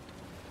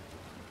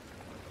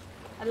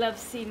 I love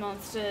sea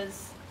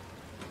monsters.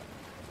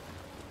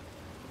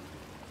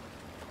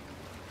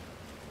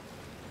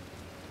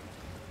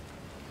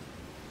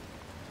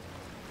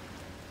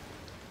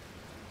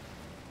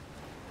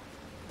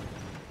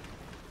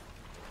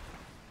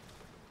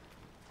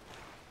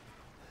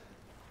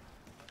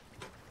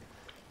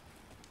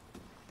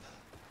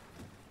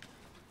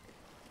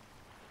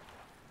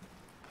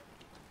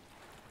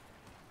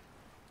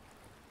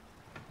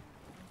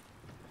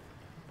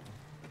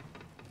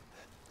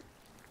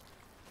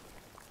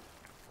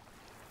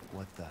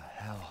 What the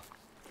hell?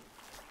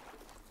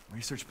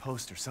 Research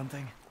post or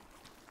something?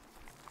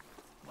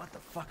 What the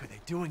fuck are they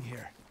doing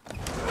here? Get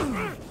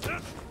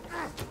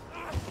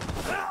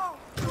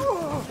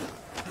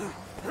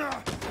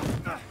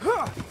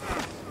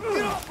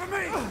off of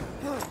me!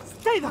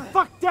 Stay the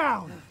fuck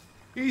down!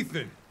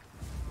 Ethan!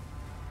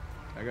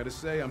 I gotta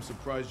say, I'm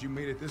surprised you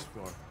made it this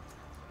far.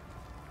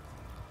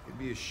 It'd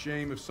be a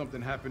shame if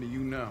something happened to you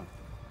now.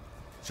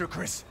 Sure,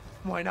 Chris.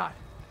 Why not?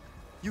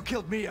 You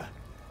killed Mia.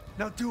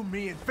 Now do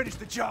me and finish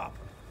the job.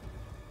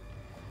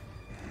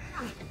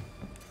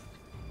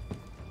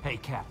 Hey,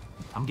 Cap.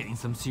 I'm getting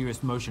some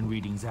serious motion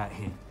readings out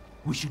here.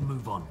 We should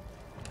move on.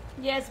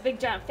 Yes, big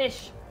giant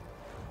fish.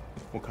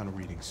 What kind of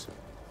readings?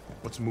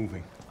 What's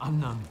moving?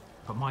 Unknown,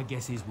 but my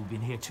guess is we've been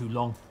here too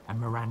long, and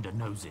Miranda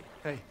knows it.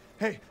 Hey,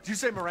 did you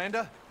say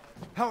Miranda?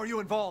 How are you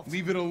involved?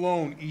 Leave it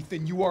alone,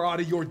 Ethan. You are out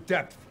of your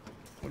depth.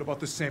 What about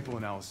the sample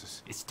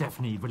analysis? It's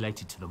definitely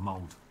related to the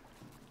mold.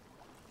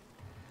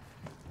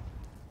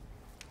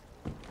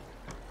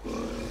 I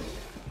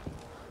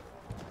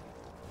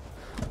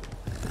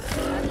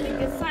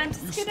think it's time to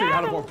You stay skedaddle.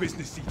 out of our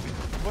business, Ethan.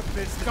 What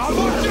business? God,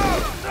 watch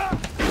out!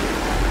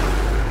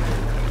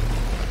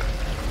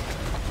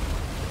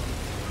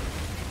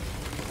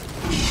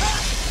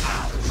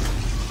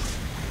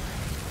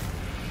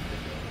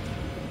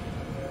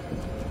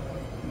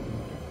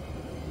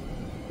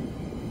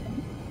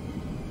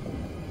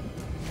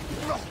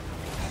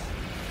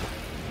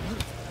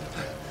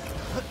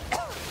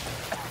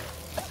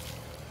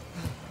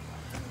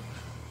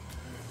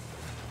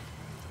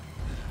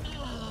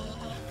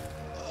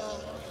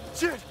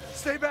 Shit!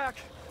 Stay back!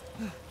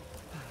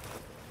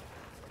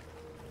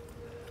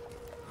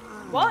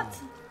 What?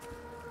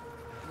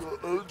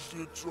 The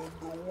exit's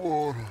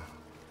underwater.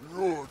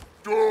 You're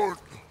done.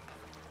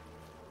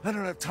 I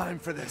don't have time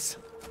for this.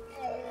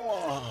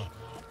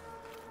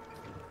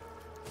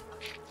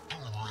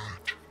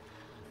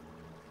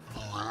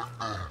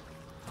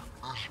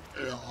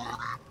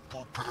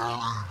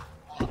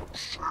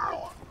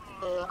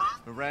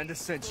 Miranda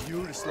sent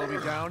you to slow me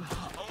down?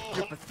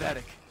 You're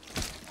pathetic.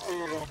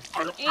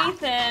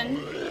 Ethan.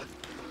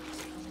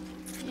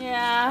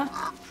 Yeah.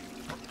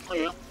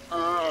 What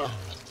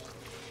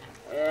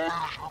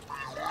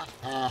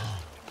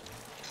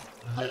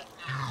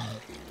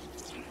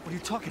are you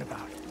talking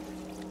about?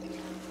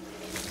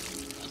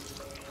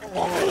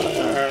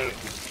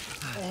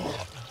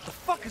 The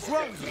fuck is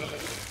wrong with you?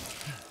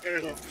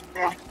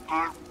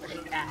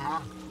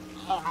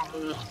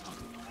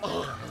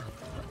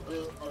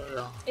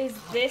 Is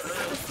this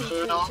the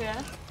sea creature?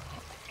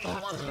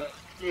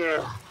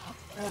 Yeah.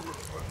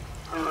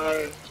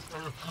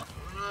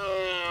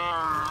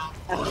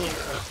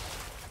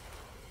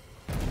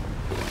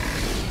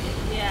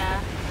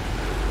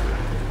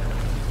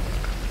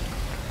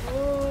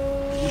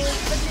 Oh,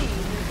 but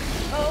Jesus.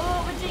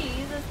 Oh, but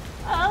Jesus.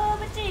 Oh,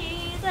 but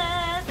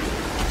Jesus.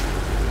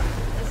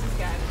 This is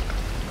good.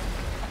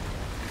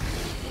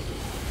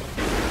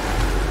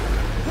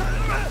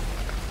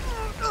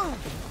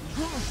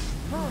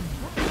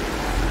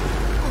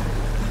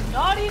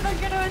 Not even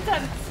going to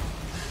attempt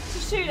to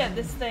shoot at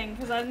this thing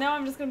because I know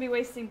I'm just going to be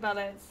wasting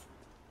bullets.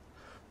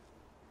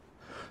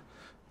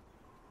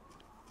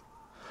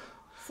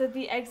 So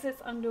the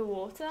exit's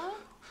underwater?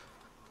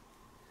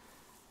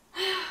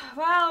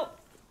 Well,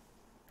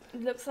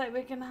 it looks like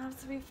we're going to have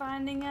to be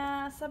finding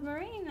a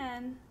submarine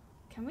then.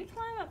 Can we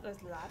climb up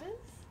those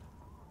ladders?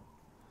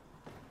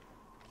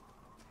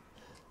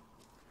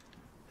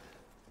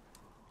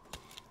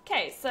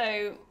 Okay,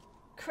 so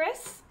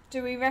Chris,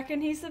 do we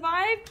reckon he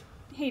survived?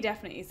 He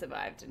definitely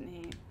survived, didn't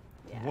he?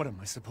 Yeah. What am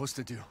I supposed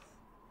to do?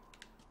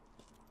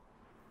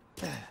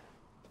 I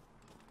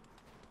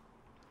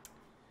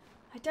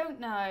don't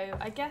know.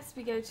 I guess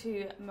we go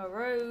to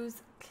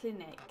Moreau's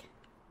clinic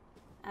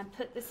and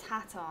put this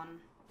hat on.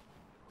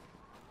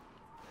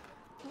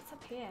 What's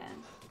up here?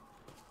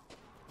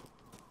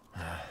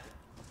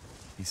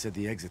 He said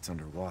the exit's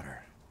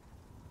underwater.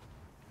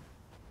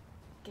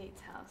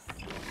 Gatehouse.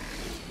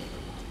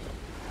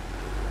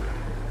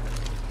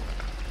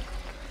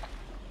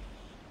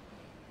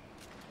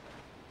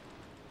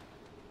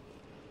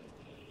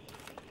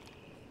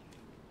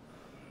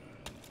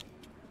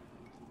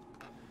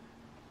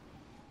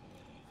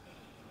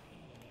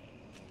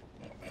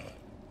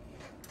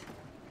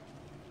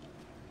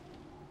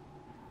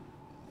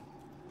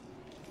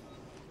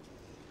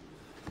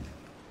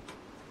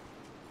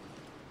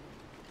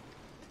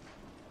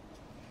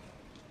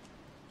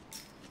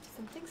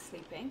 Something's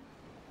sleeping.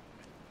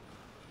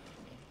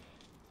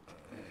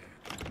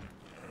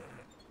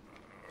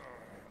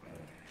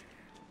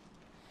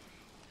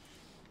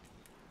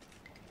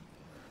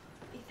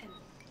 Ethan.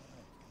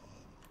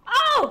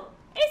 Oh!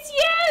 It's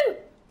you!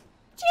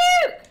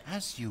 Duke!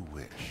 As you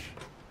wish.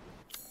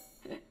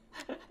 I'm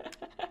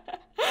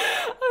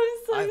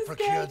so I've scared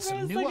procured for some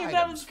a new second. That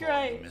items was for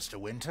great. you, Mr.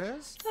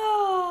 Winters.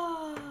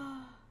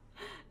 Oh,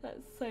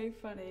 that's so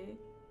funny.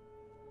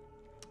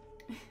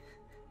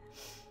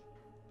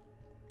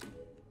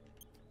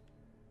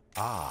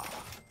 Ah.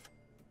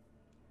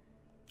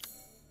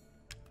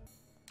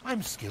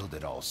 I'm skilled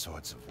at all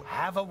sorts of...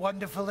 Have a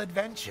wonderful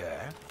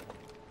adventure.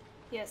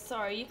 Yeah,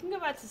 sorry. You can go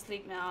back to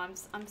sleep now.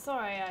 I'm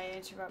sorry I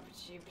interrupted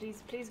you.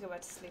 Please go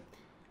back to sleep.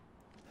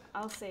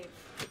 I'll save.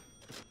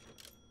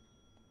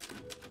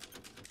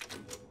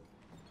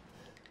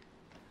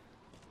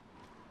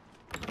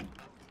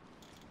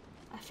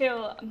 I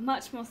feel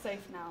much more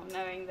safe now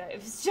knowing that it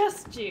was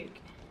just Duke.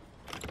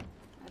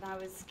 And I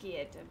was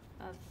scared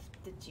of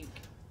the Duke.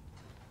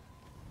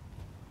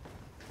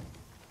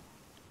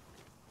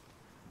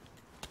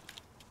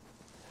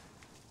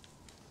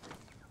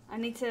 I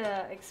need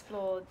to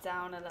explore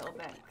down a little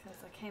bit because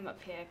I came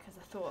up here because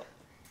I thought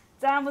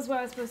down was where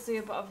I was supposed to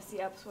go, but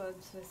obviously up was where I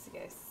was supposed to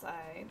go. So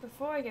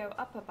before I go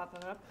up,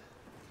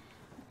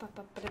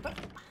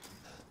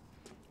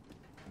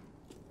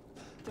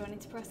 do I need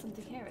to press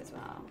something here as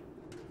well?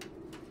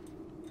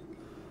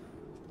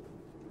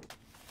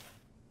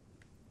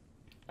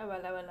 Oh,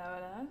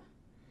 hello.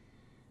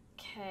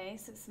 Okay,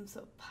 so it's some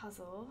sort of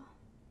puzzle.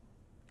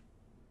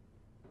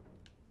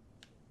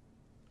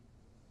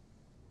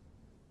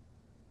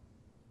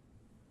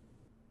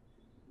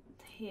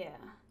 Here.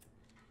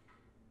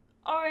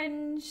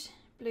 Orange,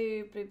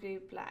 blue,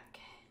 black.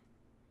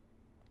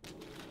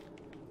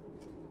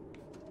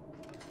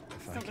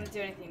 It's not going to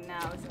do anything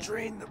now, is it?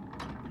 Drain the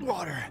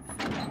water.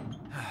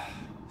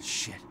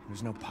 Shit,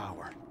 there's no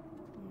power.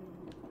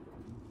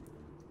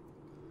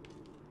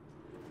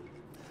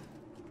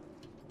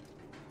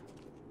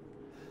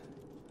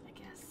 I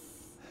guess.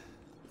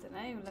 I don't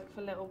know, look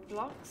for little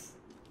blocks.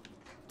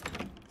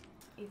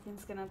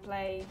 Ethan's going to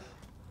play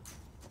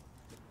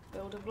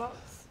builder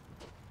blocks.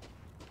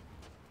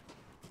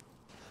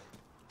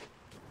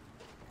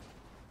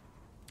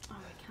 Oh,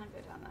 we can't go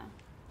down there.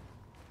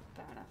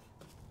 Fair enough.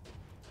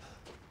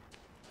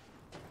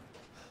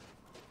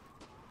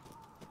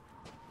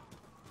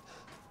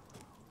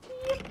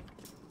 Yep.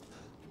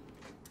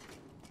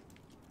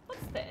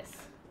 What's this?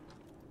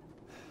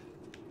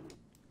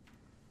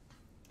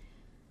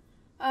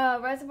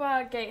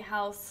 Reservoir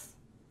Gatehouse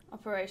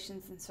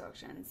Operations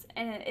instructions.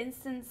 In an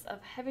instance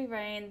of heavy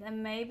rain, there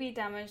may be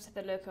damage to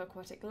the local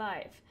aquatic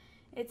life.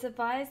 It's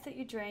advised that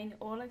you drain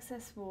all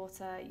excess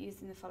water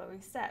using the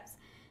following steps.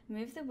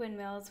 Move the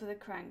windmills with a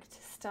crank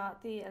to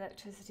start the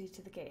electricity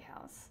to the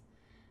gatehouse.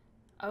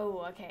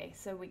 Oh, okay,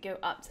 so we go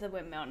up to the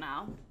windmill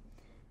now.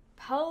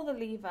 Pull the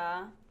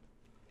lever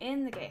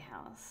in the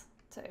gatehouse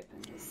to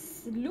open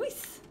this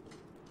sluice.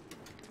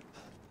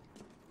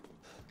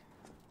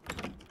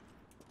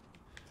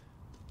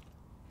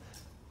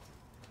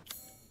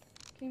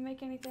 Can you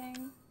make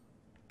anything?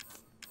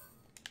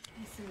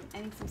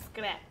 I need some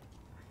scrap.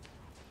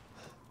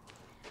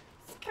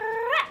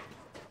 Scrap!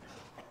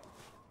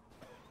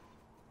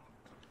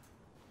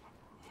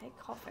 I hate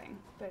coughing,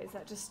 but is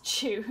that just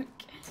Juke?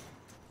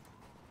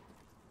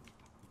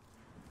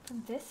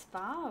 From this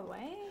far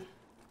away?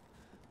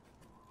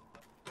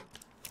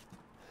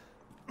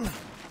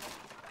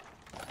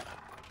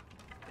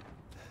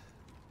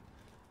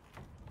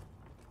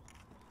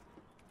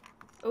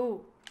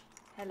 Oh,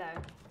 hello.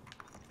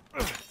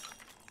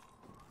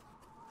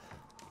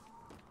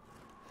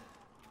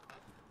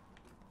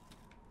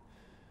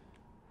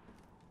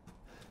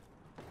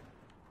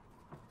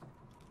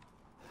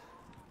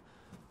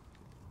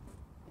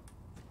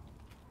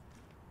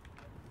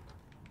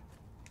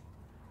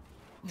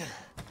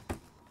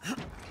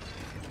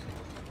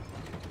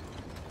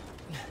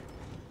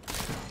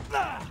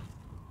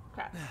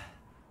 Crap.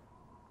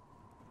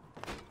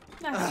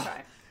 Nice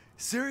try.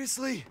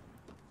 Seriously?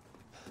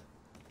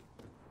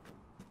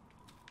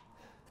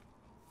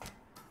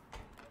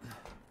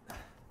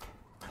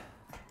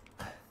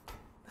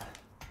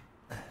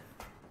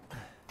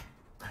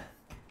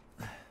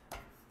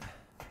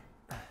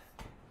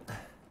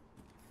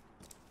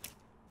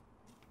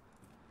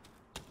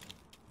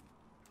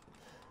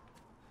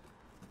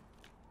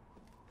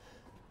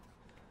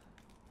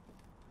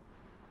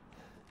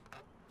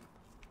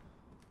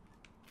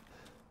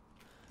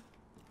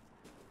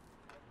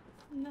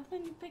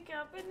 Nothing to pick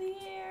up in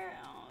here.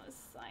 Oh,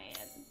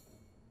 sad.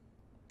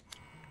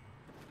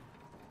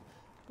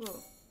 Whoa.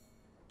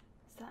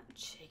 Is that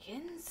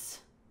chickens?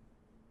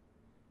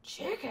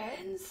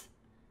 Chickens?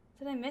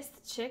 Did I miss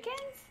the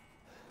chickens?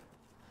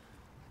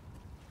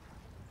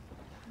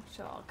 I'm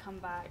sure I'll come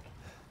back.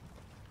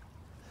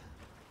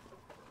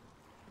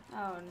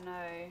 Oh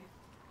no.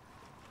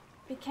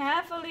 Be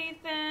careful,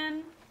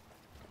 Ethan.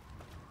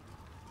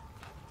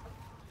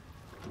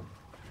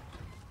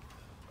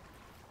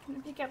 I'm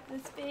gonna pick up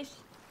this fish.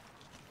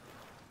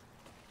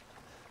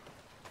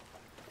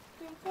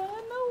 Don't fall in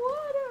the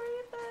water,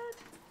 Ethan.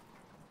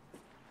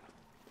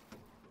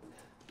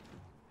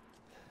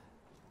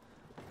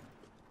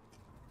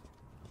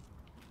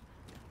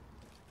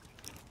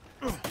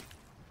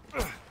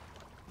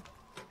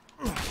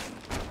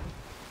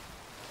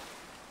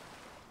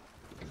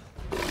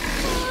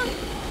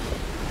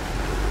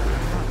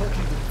 Not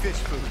looking for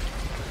fish food.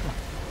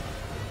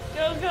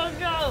 Go, go,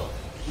 go!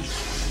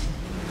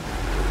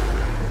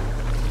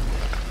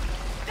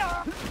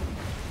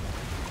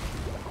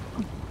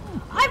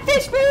 I'm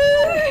fish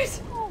food!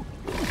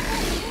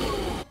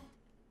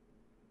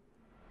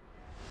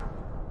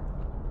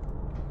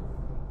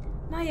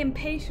 My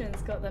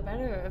impatience got the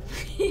better of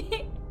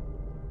me.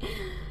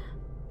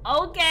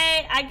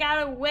 Okay, I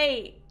gotta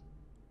wait.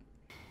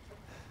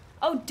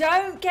 Oh,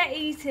 don't get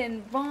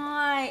eaten.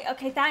 Right.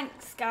 Okay,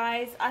 thanks,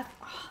 guys. For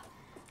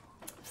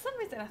some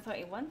reason, I thought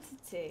he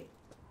wanted to.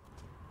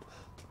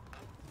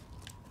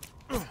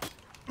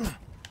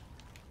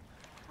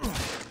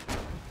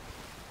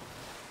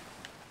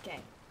 Okay.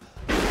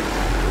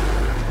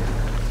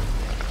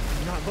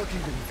 Not looking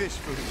for fish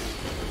food.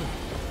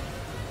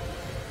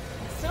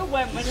 I still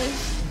went when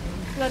his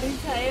bloody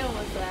tail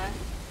was there.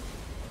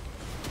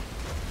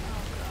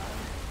 Oh god.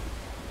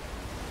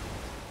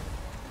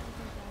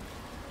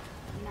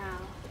 Now.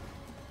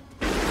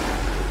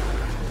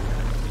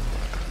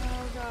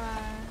 Oh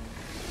god.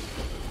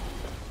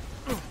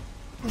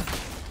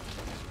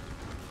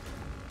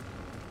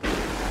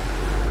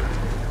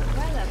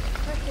 Where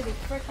the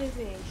frick is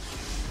he?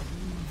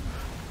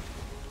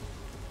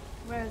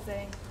 Where is he?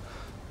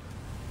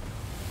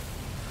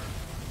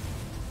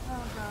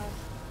 Oh god.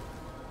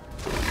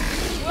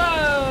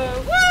 Whoa!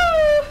 Woo!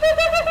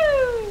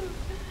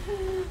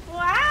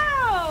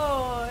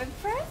 Wow!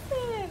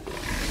 Impressive!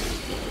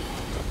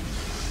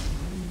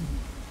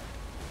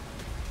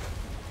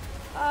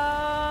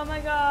 Oh my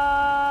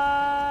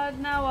god!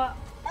 Now what?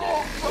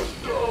 Oh,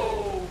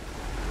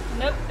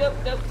 Nope, nope,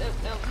 nope, nope,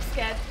 nope. I'm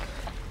scared.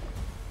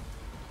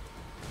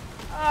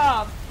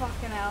 Oh,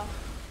 fucking hell.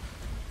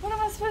 What am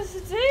I supposed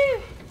to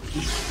do?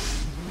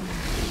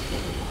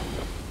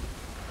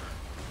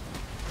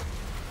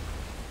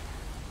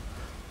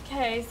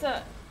 Okay,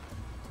 so,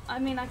 I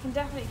mean, I can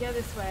definitely go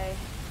this way.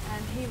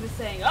 And he was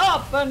saying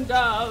up and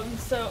down,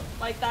 so,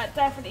 like, that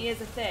definitely is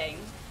a thing.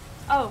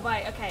 Oh,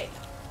 right, okay.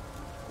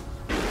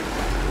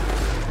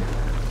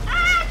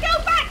 Ah,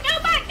 go back, go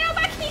back, go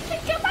back, Ethan,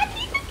 go back,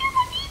 Ethan, go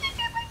back, Ethan,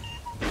 go back,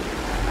 Ethan.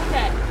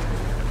 Okay.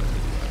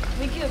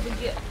 We good, we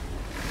good.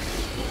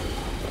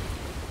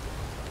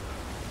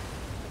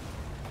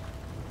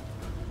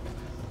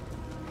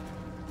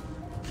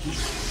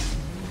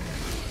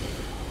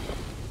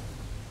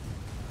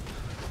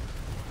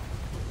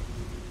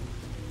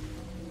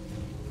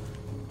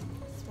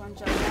 one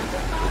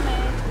gigantic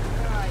mermaid.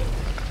 Where are you?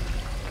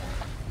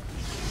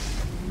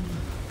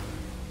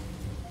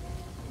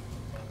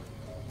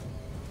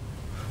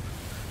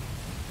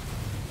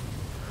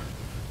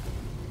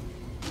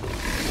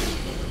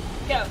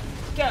 Go,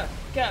 go,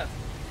 go.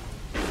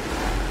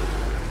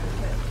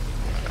 Good.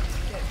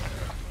 Good.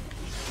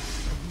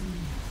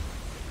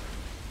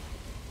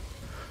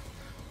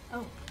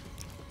 Oh.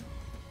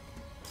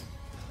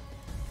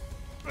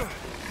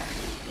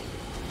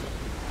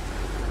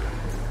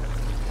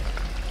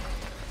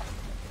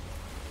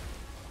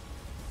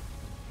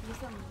 At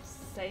least I'm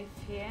safe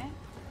here.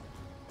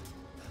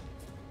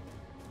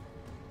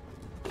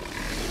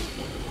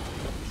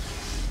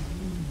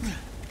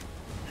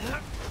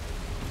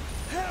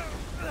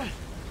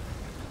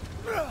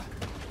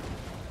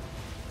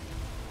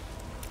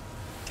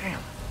 Damn.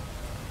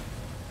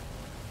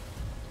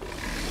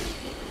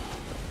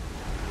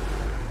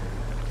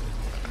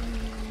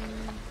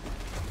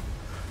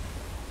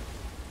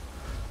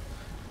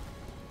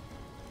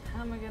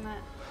 How am I gonna...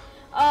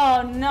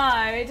 Oh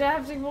no, do I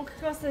have to walk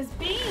across those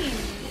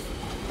beams?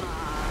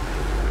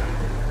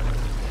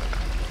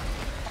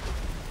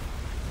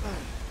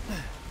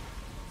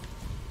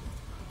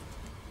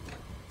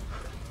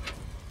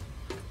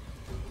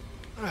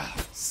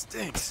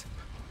 Stinks.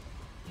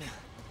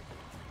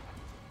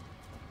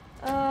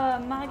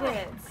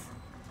 Maggots.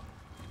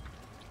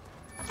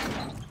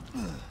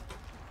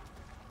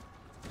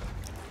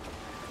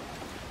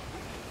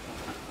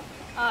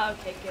 Oh,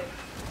 okay, good.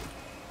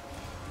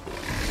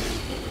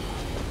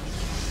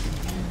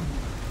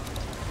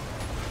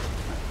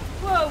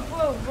 Whoa,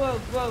 whoa, whoa,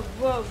 whoa,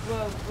 whoa,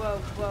 whoa, whoa,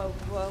 whoa,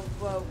 whoa,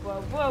 whoa,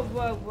 whoa, whoa,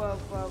 whoa, whoa,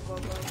 whoa, whoa,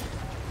 whoa.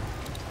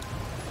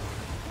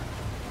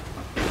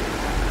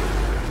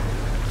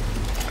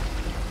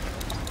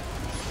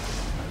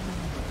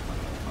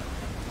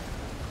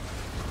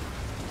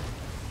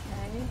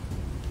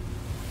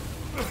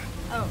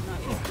 Oh,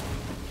 not yet.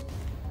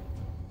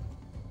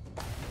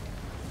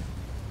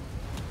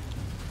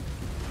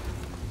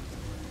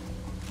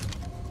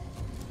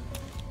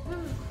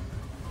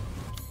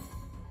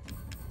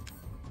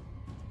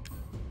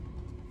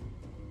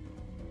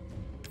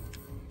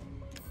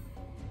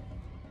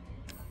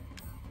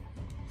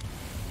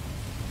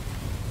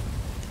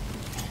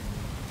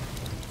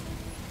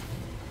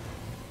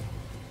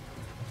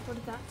 What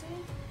did that do?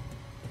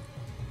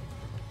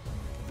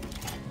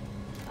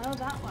 Oh,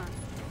 that one.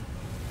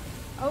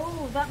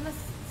 Oh, that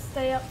must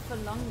stay up for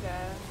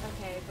longer.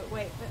 Okay, but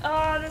wait.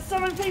 Oh, there's so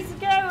many places to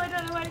go. I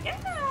don't know where to go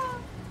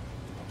now.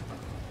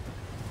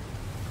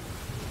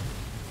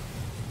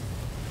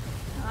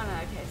 Oh no.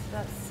 Okay, so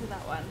that's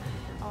that one.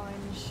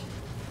 Orange,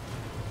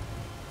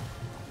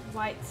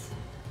 white,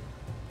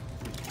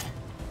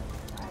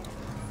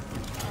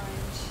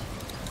 orange,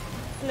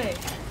 blue,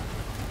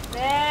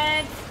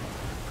 red,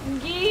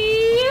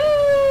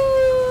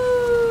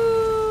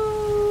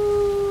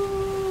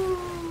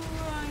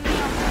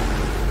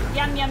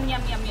 Yum, yum,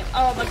 yum, yum, yum.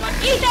 Oh my god.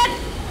 Eat them!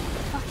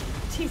 Oh,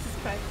 Jesus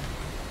Christ.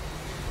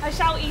 I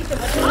shall eat them.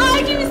 Oh,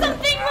 I do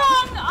something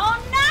wrong! Oh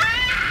no!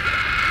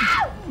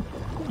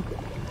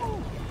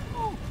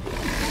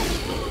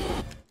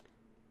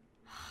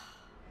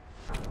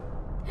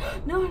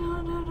 No,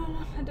 no, no, no,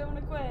 no. I don't want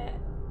to quit.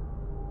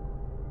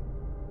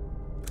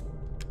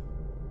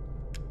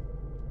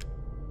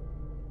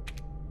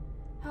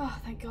 Oh,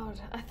 thank God.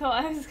 I thought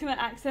I was going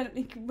to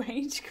accidentally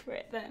rage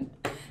quit then.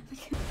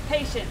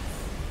 Patience.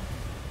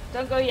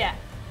 Don't go yet.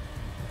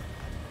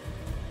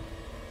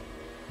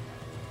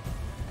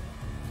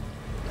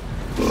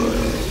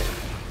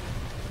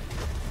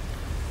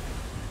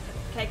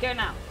 Okay, go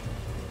now.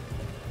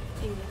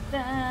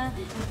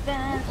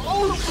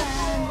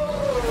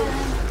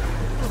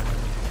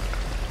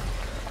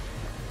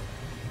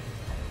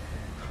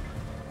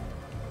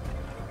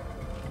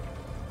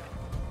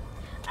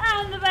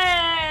 I'm the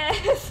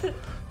best!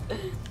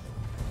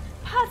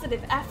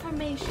 Positive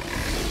affirmation.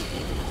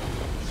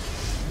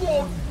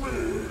 Want me?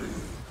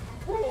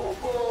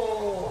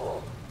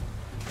 Bravo!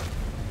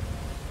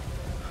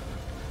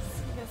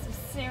 We got some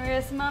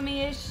serious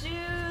mummy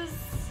issues.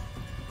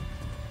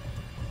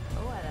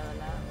 Oh, I don't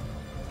know.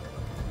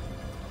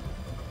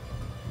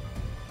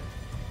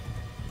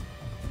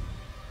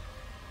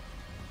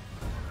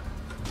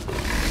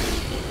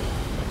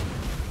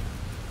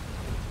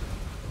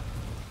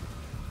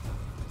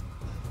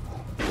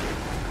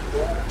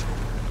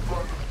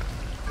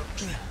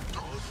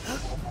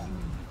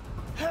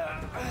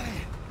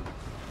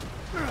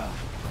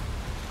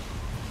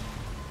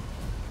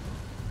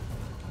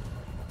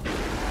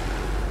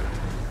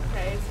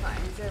 Okay, it's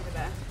fine. He's over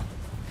there.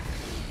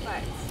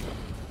 Right.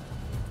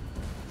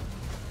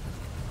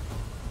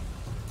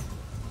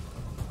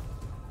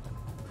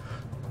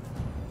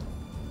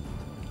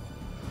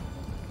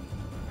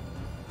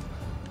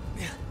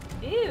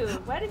 Ew,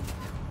 where did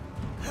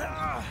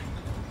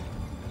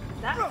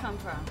that come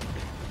from?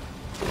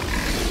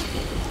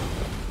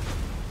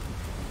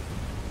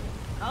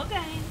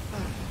 Okay.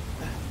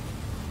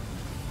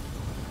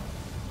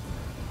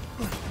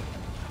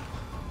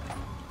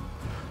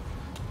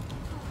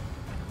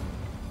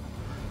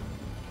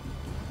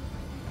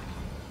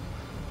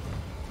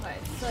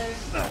 So,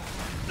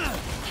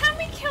 can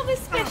we kill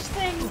this fish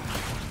thing?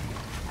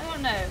 I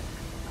don't know.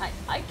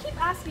 I keep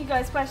asking you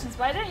guys questions,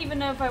 but I don't even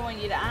know if I want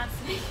you to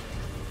answer me.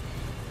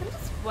 I'm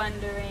just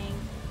wondering.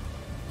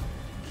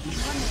 I'm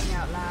wondering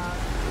out loud.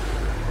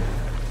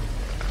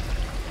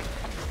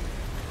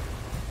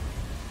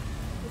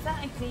 Is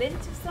that a glint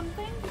of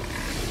something?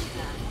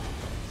 No.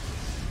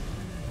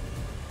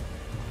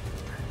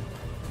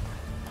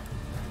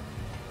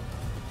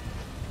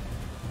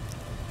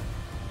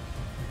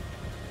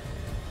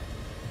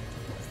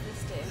 What's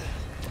this do?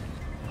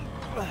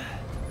 Whoa!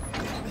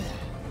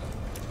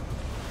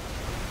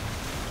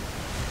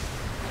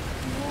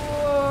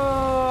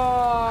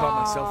 Caught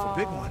myself a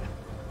big one.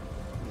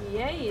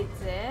 Yeah, you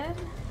did.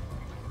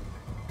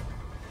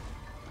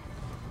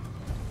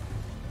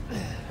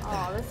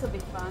 Oh, this will be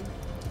fun.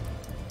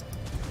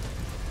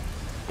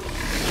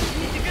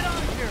 Need to get out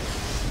of here.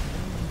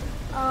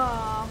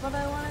 Oh, but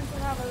I wanted to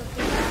have a look.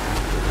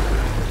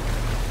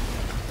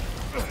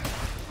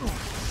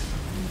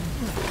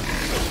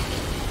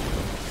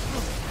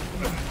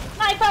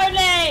 My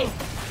pony!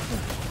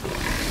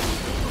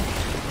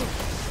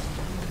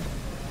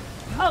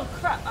 Oh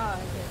crap! Oh, I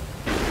did.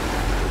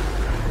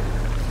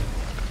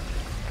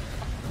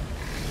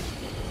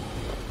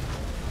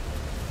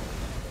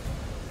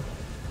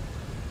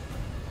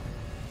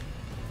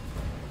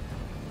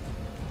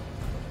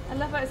 I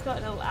love how it's got a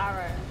little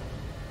arrow.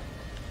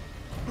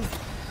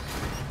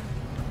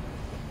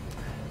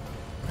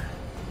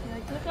 You're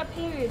like, look up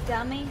here, you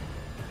dummy.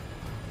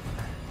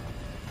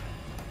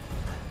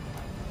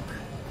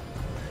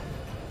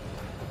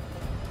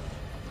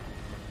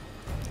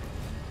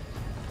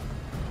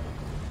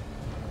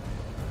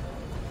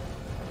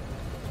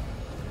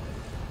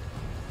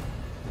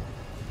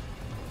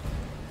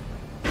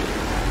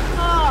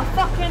 Oh,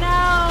 fucking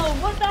hell!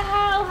 What the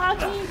hell? How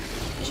can you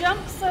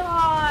jump so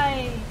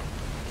high?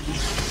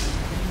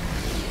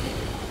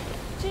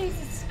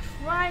 Jesus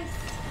Christ.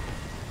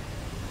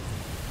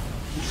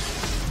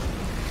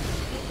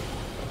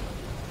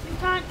 You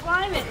can't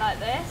climb it like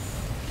this.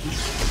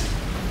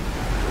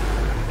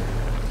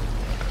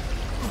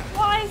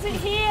 Why is it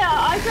here?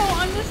 I don't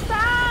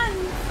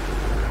understand.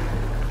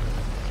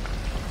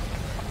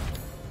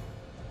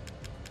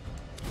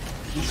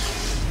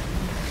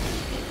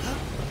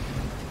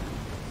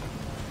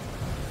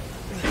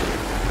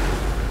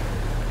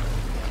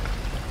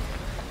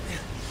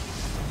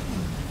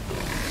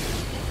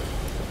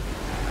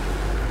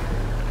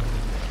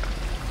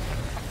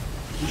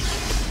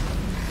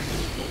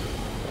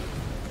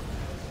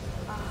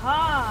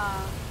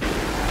 Aha!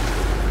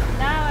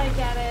 Now I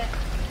get it.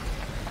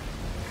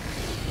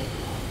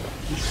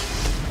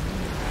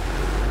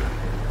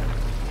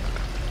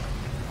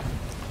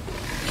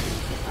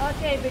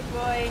 Okay, big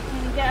boy, can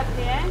you get up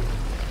here?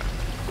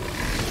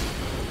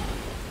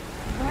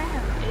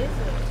 Where is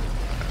it?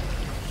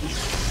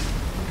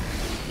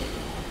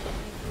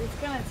 It's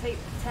gonna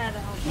tear the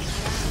whole thing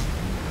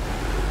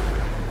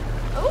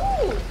down.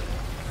 Ooh!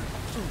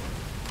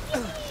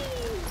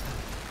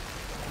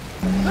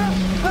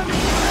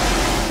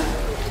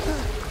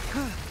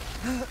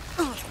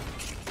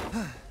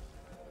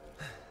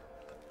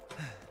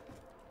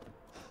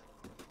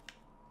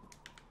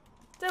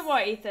 Don't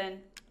worry,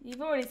 Ethan.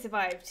 You've already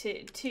survived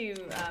two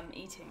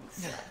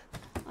eatings.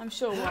 I'm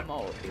sure one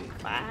more will be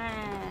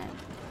fine.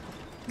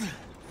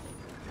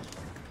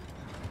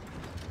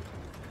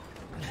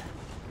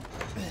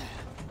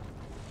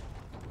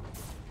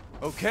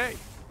 Okay.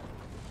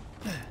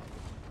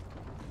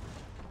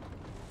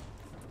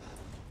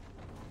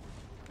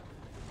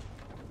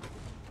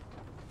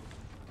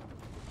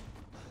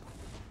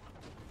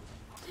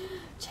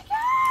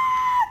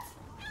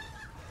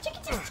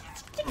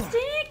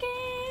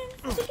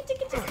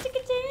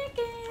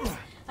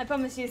 I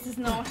promise you this is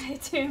not what I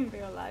do in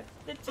real life.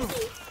 The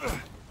chickens.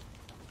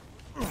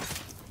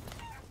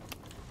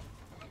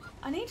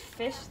 I need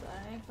fish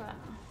though, but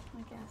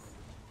I guess.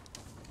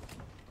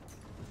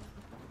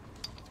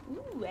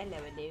 Ooh, hello,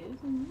 hello.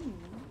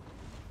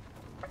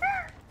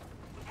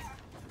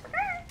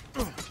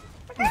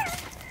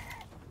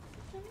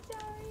 I'm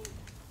sorry.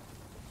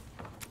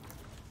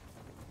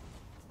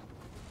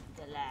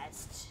 The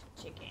last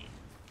chicken.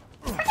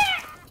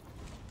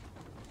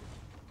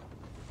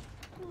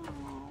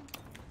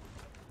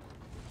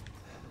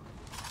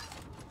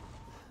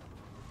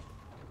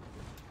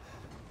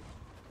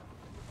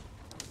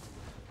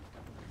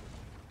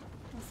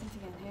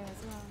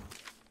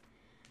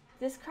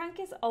 This crank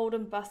is old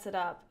and busted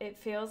up. It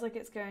feels like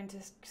it's going to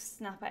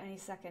snap at any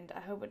second. I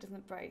hope it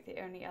doesn't break.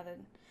 The only other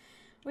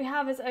we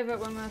have is over at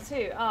Moreau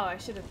too. Oh, I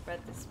should have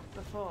read this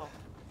before.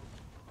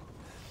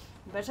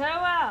 But oh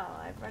well,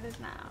 I've read it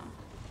now.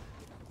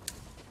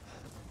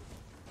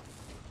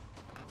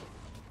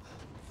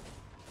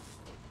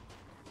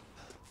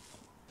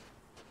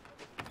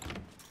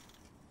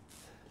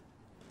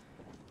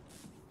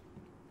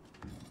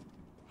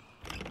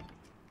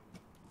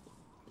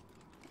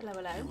 Hello,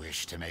 hello. You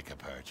wish to make a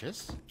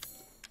purchase?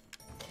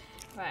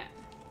 Right.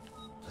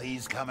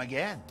 Please come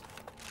again.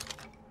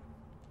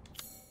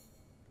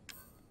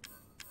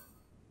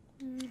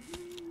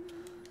 Mm-hmm.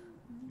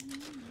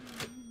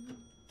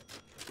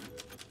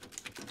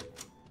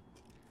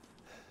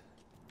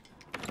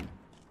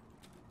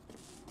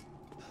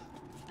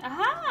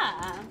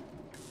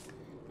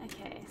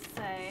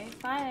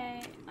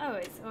 Hi. Oh,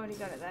 it's already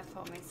got it there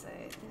for me. So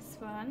this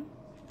one.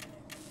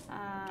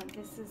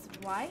 This is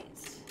white.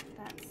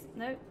 That's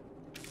nope.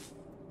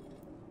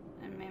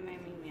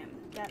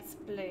 That's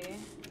blue.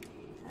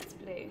 That's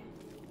blue.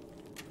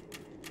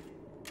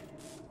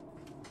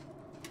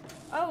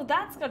 Oh,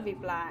 that's gotta be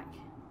black.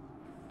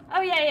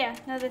 Oh yeah, yeah.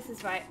 No, this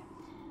is right.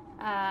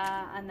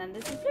 And then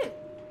this is blue.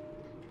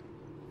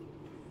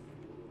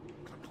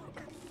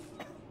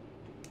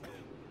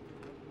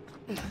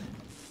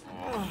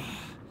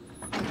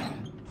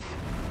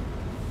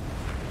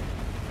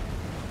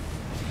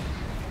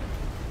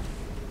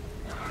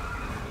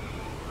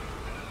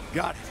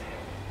 Got it.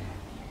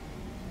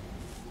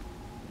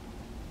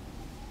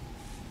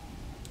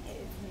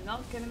 It's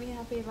not gonna be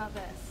happy about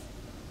this.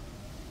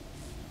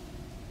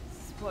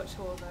 Just watch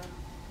all the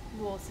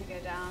water go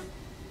down.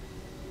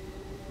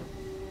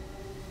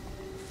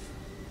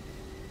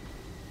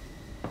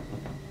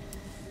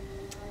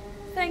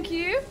 Thank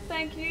you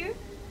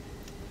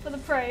for the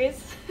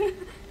praise.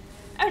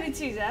 Only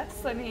 2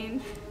 deaths, I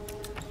mean,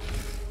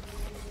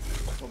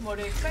 what more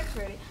do you expect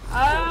really?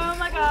 Oh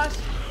my gosh.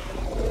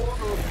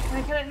 Can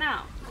I kill it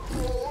now?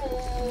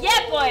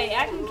 Yeah boy,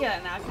 I can kill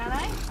it now, can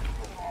I?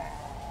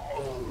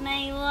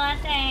 My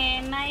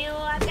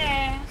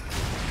water.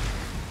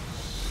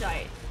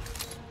 Shite.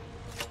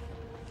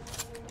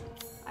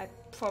 I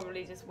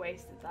probably just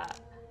wasted that.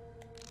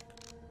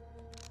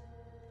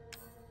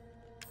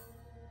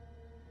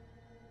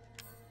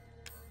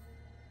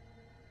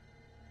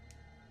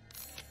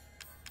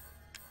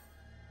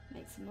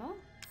 Make some more.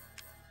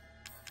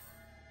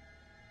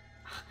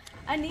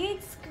 I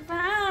need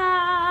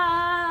scrap.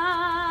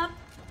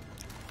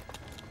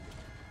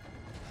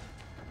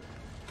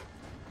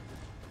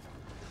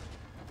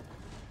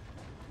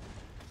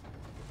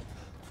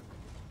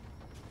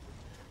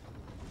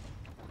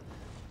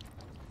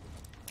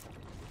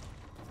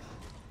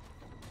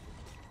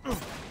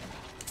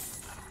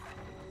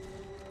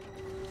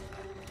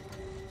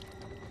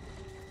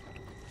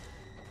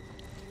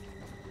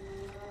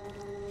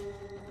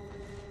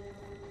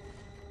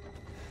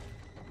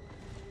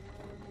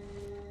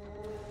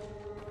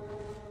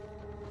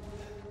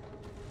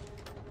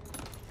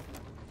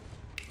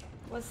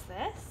 What's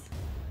this?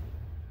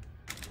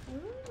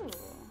 Ooh.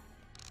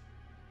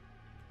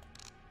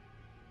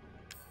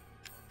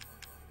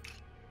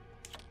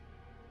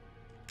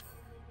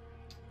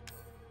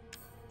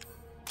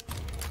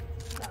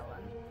 That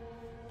one.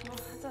 Oh,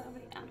 I don't have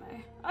any ammo.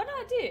 Oh no,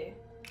 I do.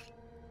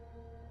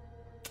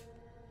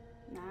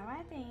 No,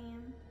 I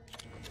damn.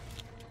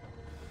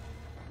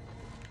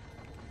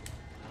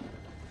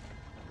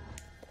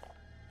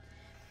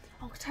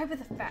 October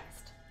the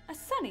 1st. A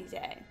sunny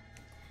day.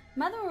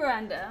 Mother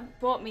Miranda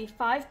brought me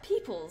 5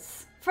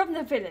 peoples from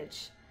the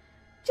village,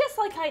 just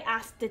like I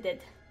asked it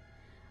did.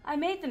 I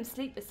made them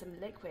sleep with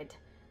some liquid,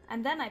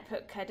 and then I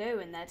put cadeau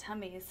in their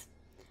tummies.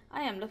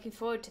 I am looking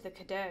forward to the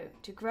cadeau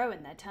to grow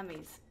in their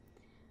tummies.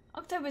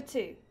 October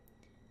 2.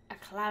 A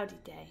cloudy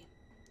day.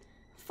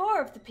 4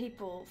 of the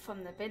people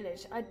from the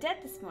village are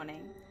dead this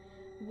morning.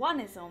 1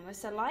 is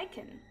almost a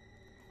lichen.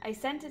 I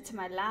sent it to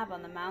my lab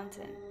on the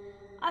mountain.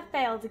 I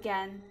failed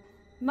again.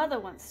 Mother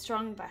wants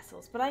strong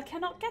vessels, but I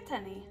cannot get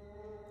any.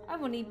 I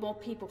will need more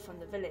people from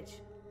the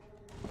village.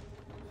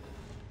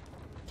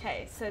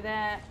 Okay, so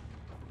they're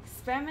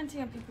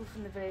experimenting on people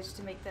from the village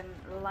to make them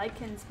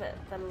lichens, but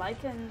the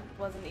lichen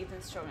wasn't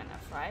even strong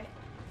enough, right?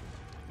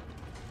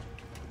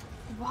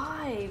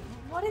 Why?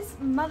 What is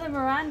Mother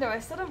Miranda? I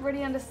still don't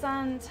really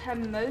understand her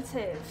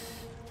motive.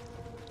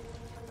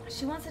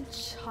 She wants a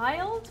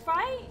child,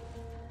 right?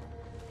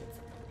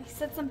 He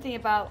said something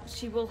about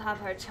she will have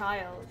her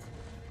child.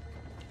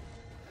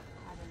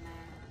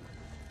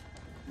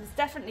 There's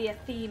definitely a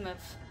theme of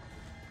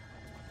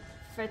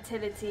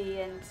fertility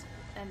and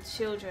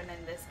children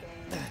in this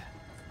game.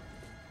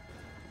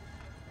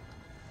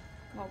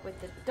 What with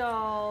the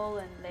doll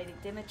and Lady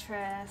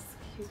Dimitrescu,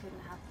 who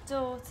couldn't have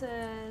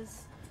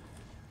daughters.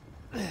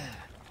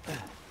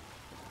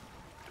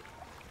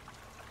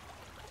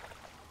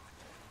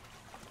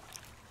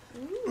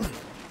 Ooh.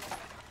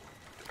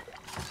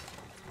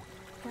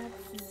 Got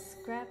some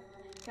scrap,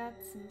 got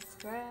some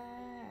scrap.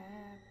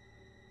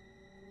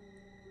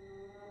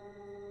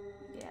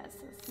 Yes,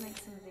 let's make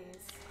some of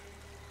these.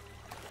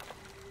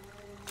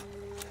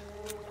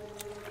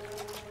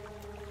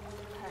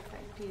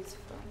 Perfect,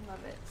 beautiful,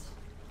 love it.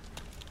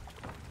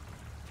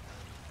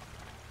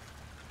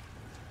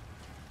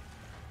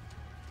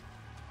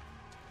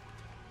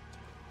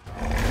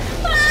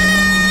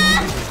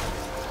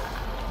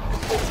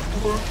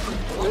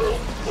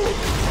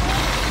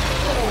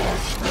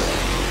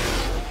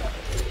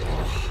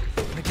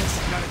 I guess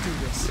I gotta do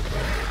this.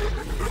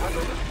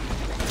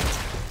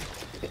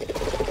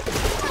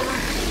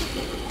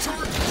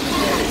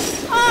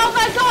 Oh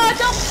my god,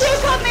 don't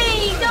puke on me!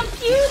 Don't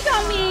puke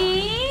on me!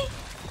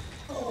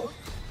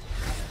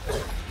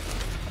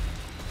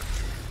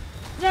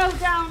 No,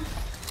 down.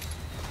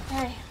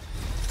 Okay.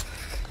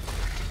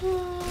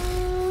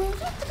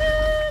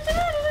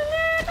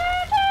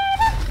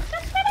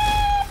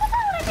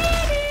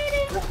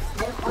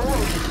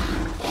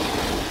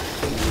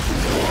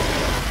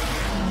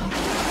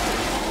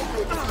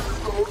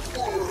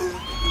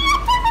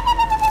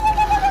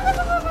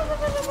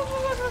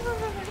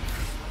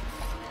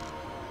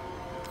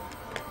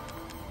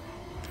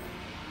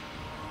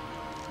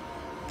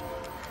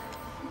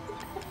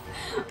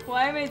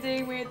 Why am I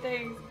doing weird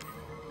things?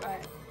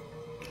 Right.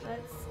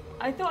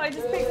 I thought I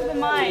just picked up the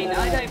mine.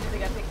 I don't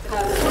think I picked it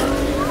up.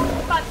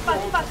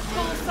 Fuck,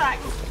 full sack.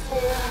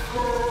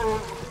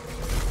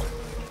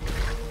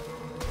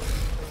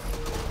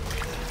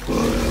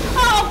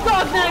 Oh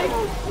god, no!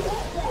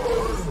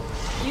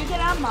 You get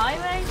out of my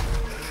way?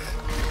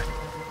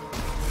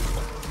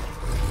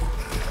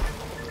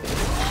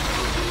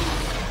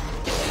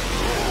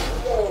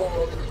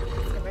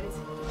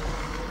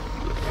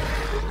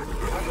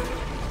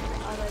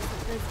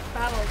 There's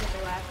barrels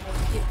everywhere.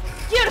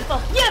 Beautiful!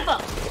 Beautiful!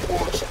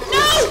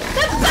 No!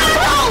 The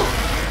barrel!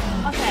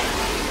 Okay.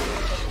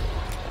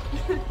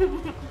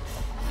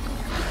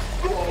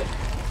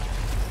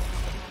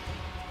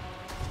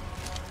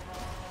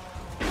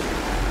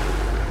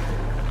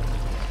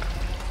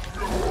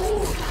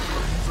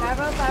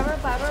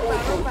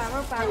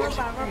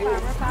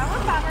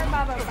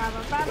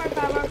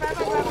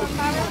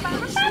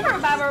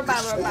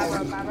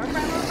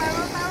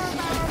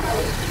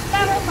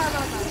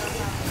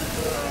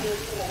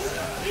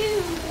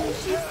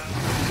 She's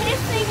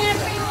hissing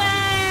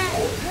everywhere!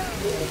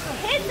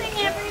 Hissing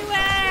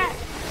everywhere!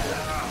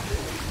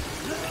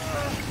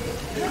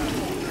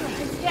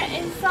 Let's get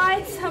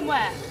inside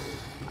somewhere.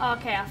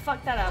 Okay, I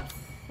fucked that up.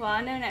 Well,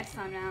 I know next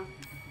time now.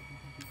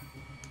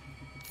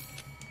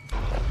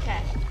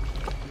 Okay.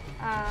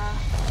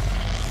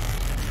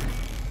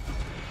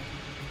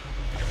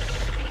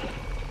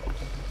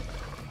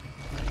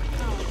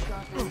 Oh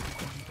god, no.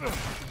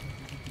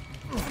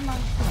 Come on.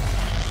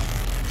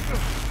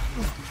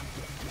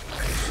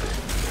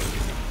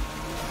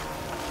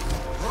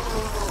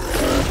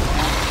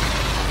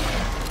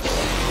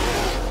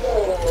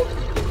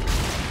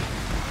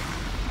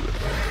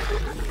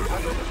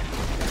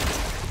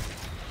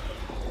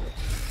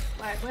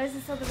 Right, where's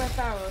this other red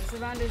barrel? It's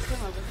around here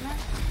somewhere, wasn't it?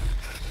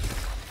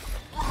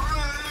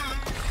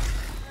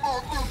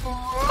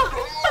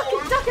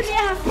 Fucking duck in the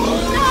ass! No!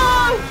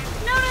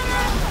 No, no,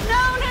 no!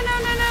 No, no, no,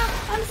 no, no!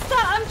 I'm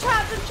stuck! I'm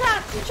trapped! I'm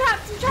trapped! I'm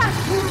trapped! I'm trapped!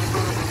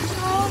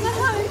 Oh no!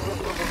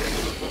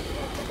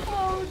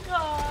 Oh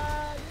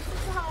god! This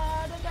is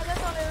harder than I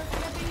thought it was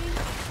gonna be.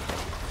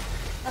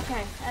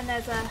 Okay, and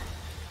there's a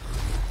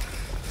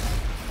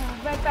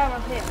red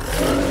barrel here.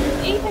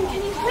 Ethan,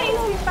 can you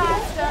please be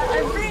faster? I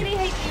really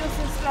hate that you're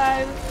so slow.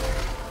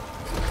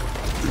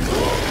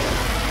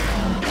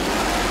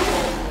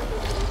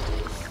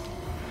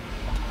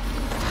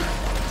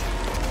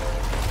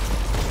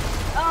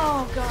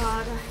 Oh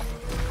god.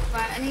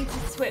 Right, I need to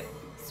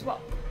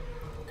swap.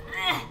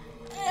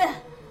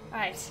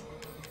 Right.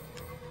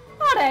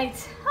 Hot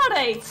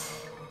eight.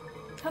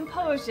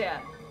 Composure.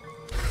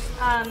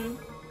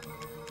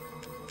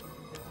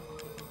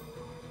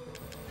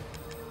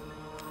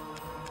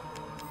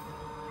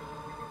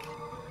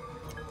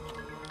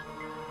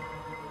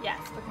 Yes,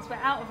 because we're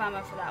out of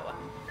ammo for that one.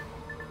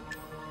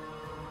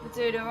 We're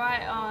doing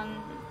alright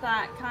on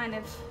that kind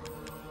of.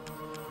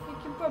 We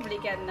can probably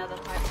get another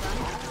pipe run.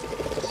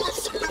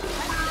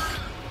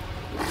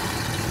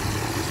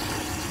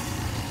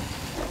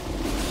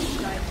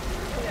 Right,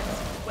 we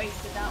just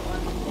wasted that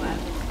one.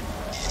 Whatever.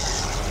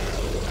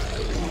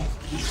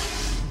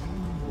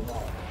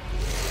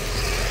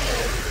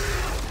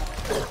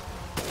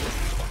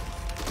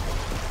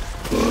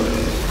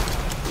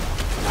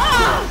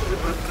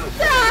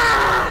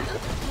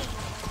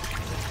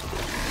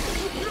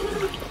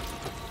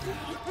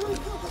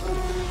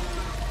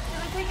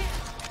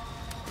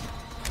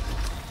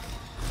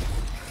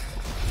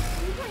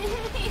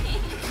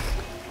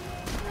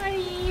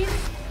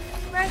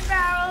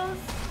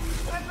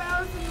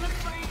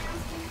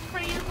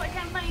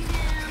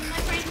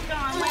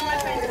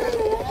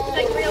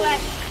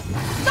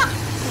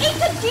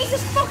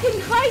 Jesus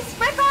fucking Christ!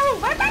 Red barrel!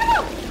 Red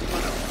barrel!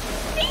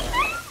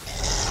 Ethan!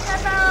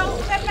 Red barrel!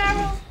 Red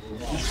barrel!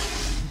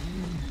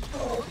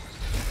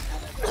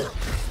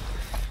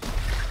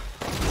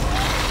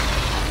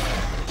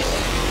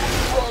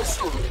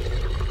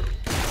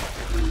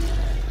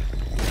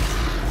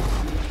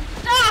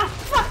 Ah!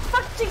 Fuck!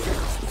 Fuck! Jesus!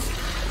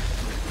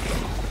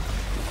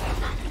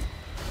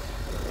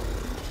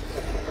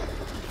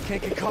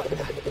 Can't get caught in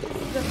that.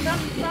 Does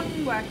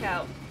something work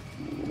out?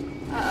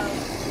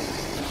 Uh-oh.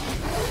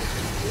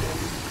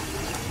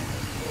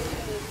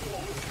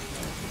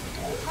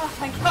 Oh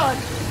my god!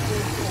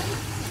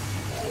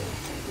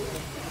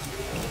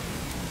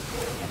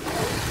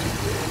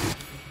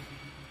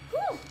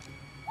 Whew.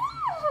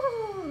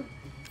 Woo.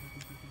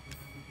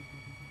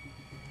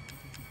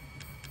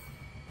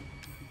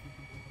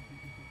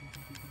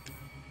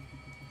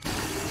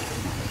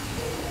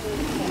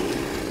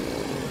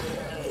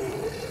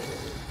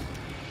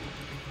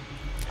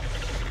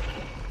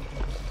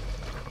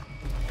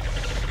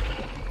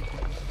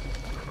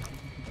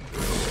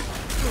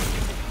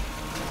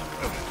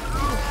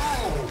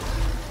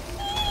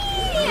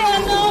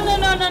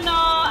 No,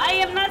 I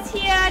am not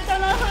here. I don't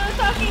know who I'm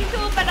talking to,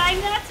 but I'm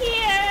not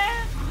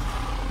here.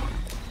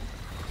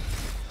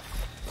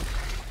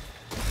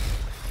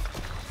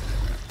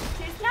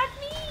 It's not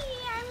me.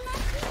 I'm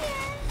not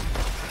here.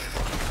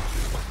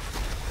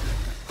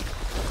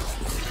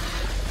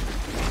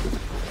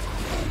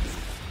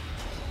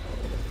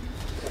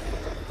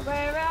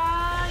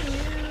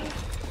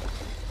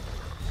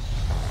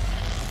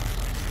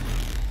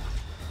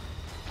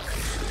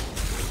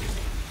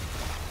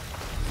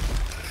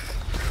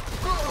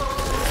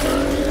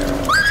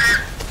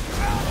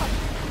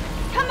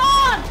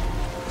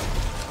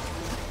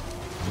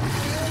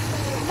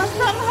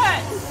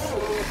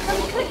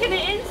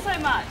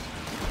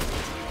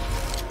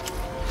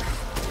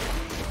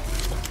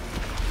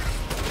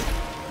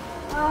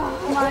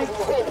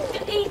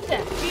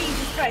 Ethan!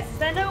 Jesus Christ, is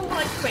there no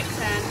like quick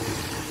turn?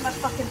 My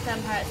fucking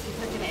thumb hurts from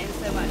clicking it in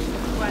so much.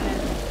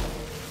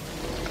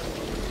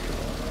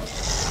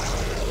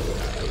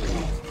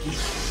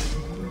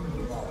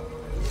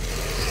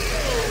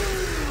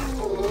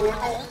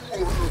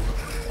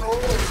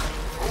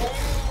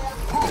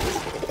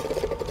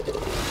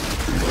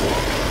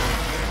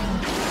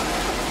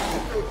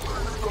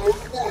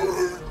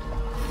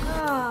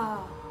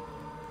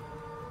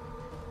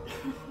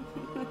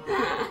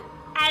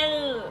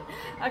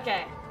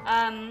 Okay,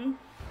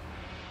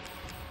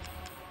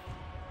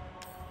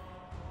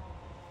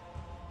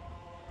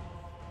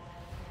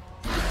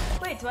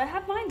 wait, do I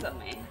have mines on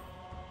me?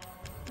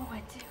 Oh,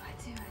 I do.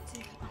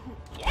 Oh,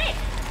 yay!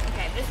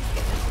 Okay, this is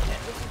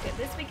good.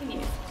 This we can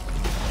use.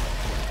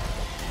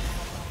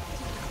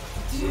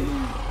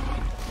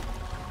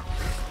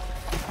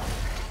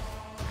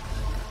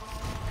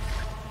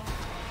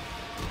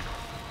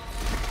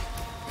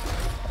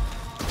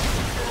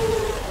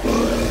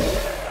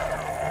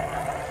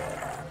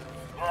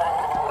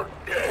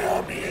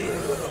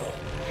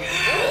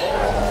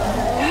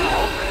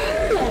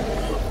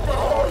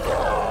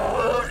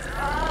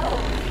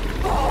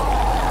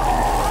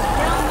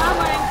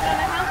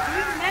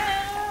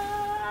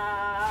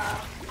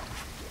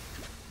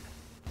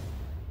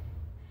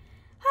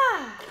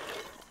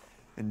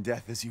 In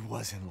death as he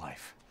was in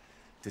life.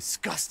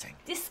 Disgusting.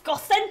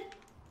 Disgusting!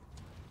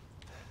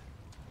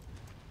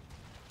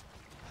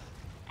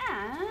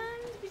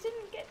 And we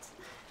didn't get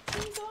to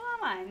use all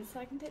our mines, so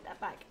I can take that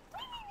back.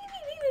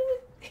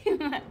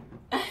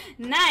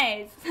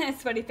 Nice!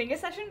 Sweaty finger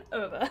session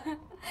over.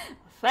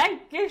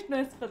 Thank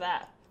goodness for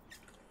that.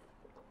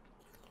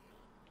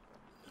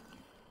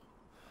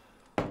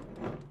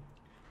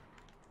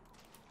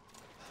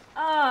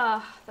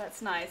 Ah,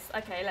 that's nice.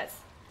 Okay, let's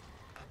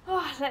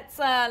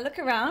look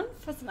around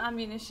for some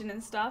ammunition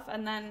and stuff,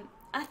 and then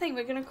I think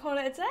we're gonna call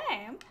it a day.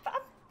 I'm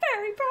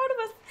very proud of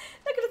us.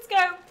 Look at us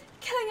go,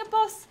 killing a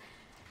boss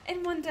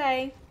in one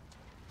day,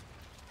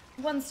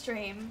 one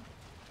stream.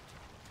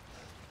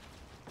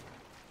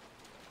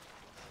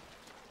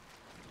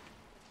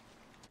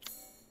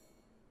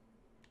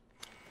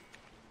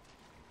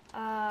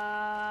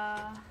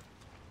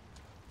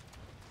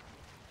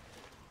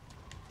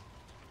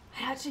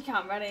 I actually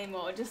can't run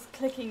anymore. Just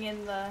clicking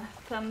in the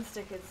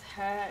thumbstick is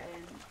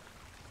hurting.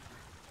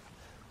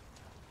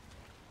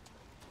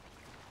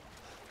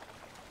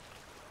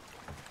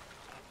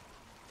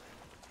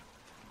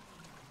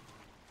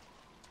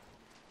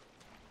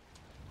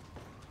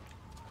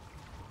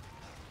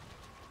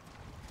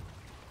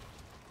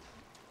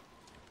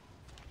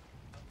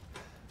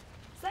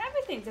 Is that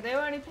everything? Did I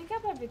already pick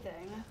up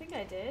everything? I think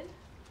I did.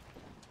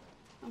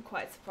 I'm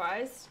quite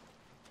surprised.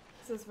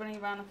 So I was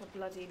running around like a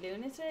bloody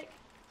lunatic.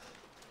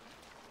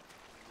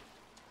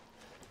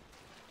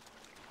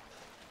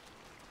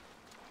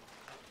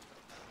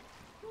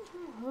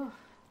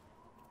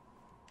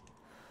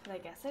 But I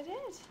guess I did.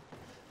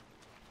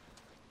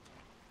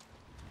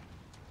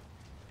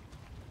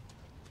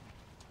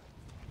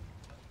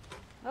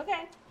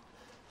 Okay.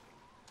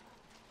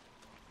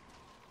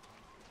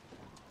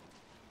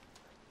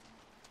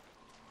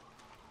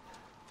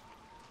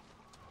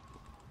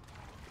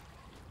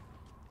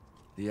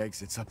 The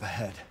exit's up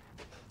ahead.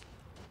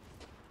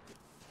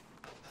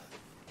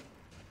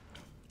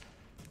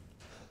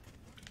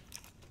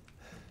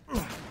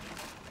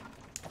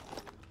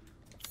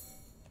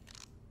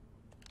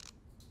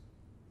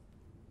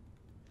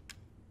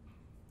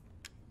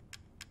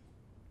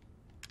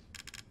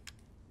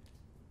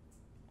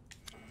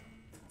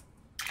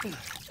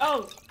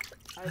 Oh!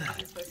 I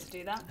wasn't supposed to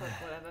do that, but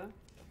whatever.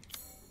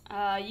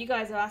 You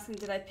guys are asking,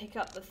 did I pick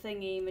up the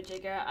thingy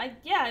majigger?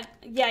 Yeah.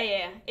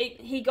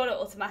 He got it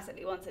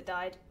automatically once it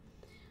died.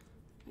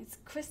 It's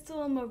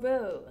Crystal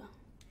Moreau.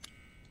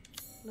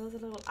 Loads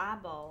of little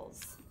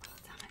eyeballs. Oh,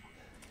 damn it.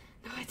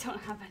 No, I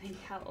don't have any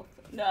health.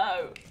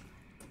 No!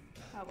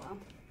 Oh well.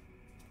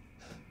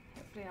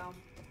 Hopefully I'll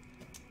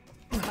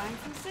find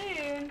some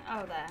soon.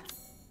 Oh, there.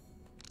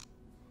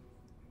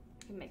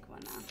 I can make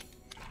one now.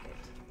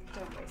 Good.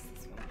 Don't waste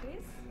this one,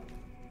 please.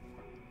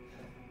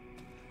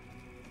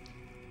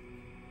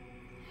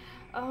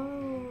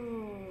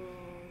 Oh,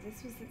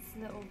 this was its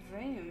little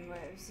room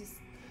where it was just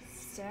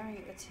staring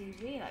at the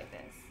TV like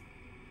this.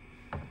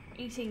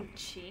 Eating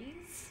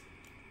cheese?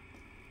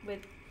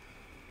 With...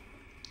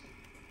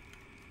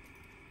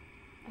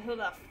 I thought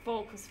that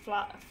fork was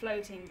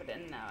floating, but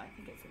no, I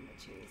think it's in the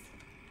cheese.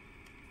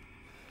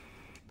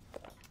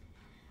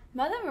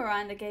 Mother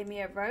Miranda gave me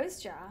a rose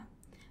jar.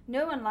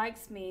 No one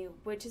likes me,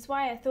 which is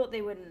why I thought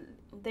they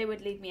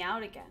would leave me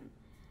out again.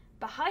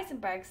 But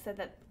Heisenberg said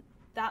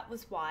that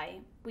was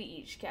why we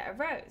each get a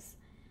rose.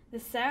 The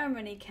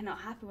ceremony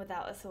cannot happen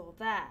without us all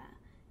there.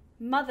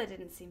 Mother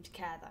didn't seem to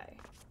care though.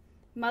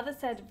 Mother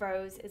said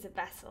Rose is a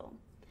vessel.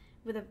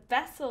 With a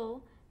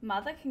vessel,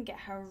 Mother can get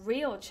her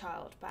real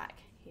child back.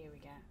 Here we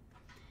go.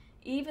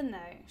 Even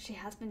though she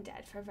has been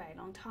dead for a very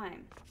long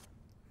time.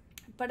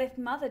 But if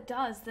Mother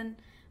does, then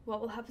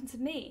what will happen to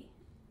me?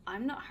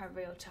 I'm not her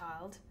real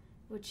child.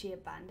 Would she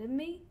abandon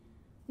me?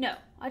 No,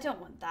 I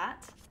don't want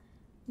that.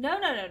 No.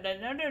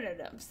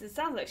 So it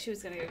sounds like she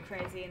was going to go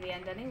crazy in the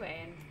end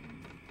anyway and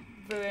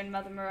ruin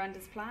Mother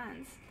Miranda's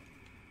plans.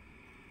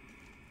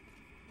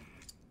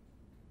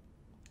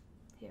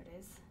 Here it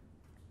is.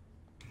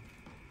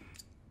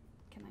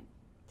 Can I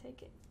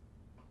take it?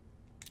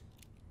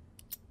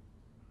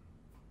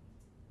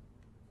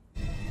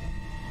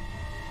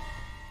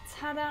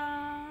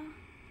 Ta-da!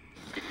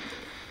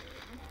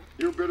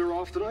 You're better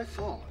off than I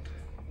thought.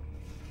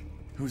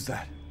 Who's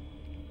that?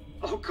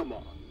 Oh, come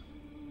on.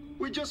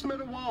 We just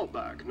met a while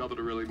back, not that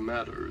it really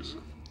matters.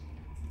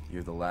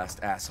 You're the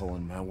last asshole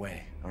in my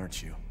way,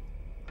 aren't you?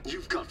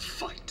 You've got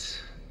fight.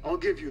 I'll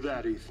give you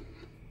that, Ethan.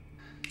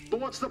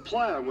 But what's the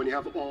plan when you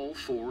have all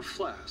 4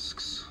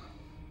 flasks?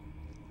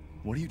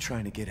 What are you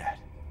trying to get at?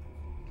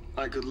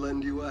 I could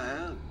lend you a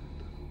hand.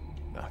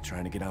 Not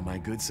trying to get on my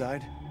good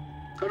side?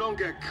 Now don't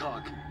get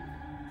cocky.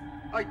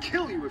 I'd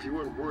kill you if you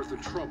weren't worth the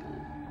trouble.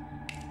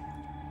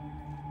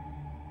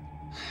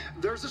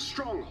 There's a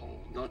stronghold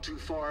not too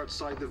far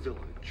outside the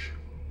village.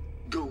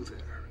 Go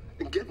there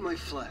and get my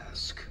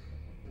flask.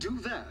 Do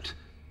that,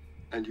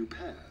 and you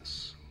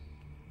pass.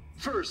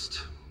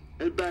 First,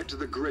 head back to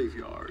the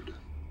graveyard.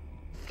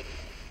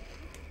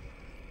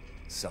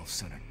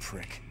 Self-centered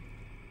prick.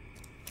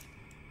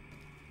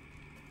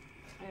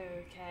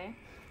 Okay.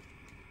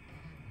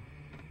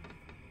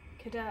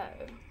 Kiddo.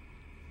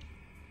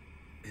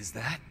 Is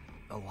that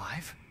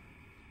alive?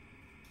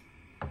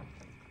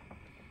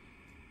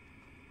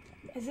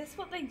 Is this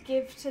what they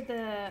give to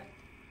the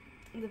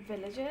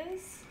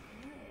villagers?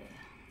 Ugh.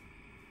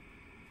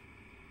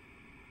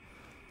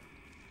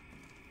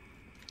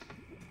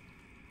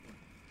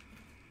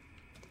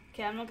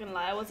 Okay, I'm not gonna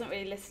lie, I wasn't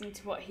really listening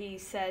to what he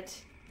said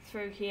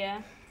through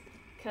here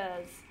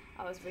because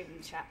I was reading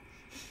the chat.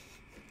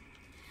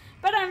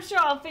 But I'm sure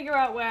I'll figure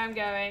out where I'm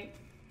going.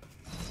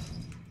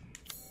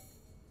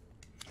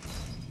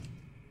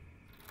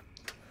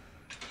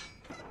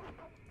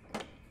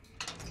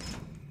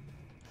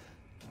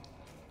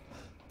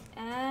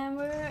 And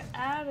we're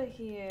out of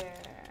here.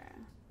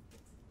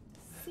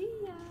 See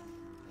ya.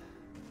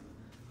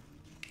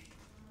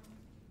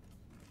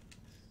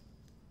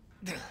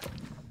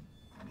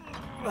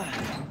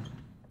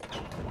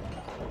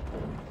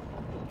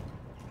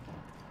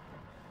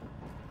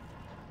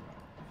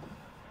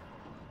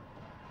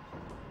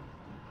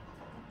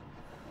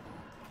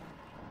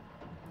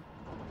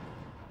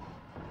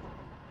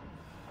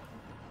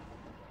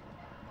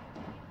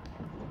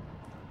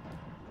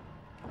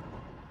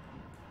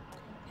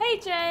 Hey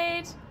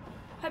Jade!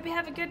 Hope you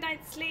have a good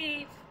night's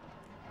sleep.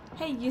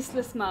 Hey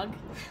useless mug.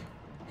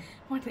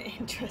 What an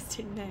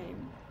interesting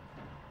name.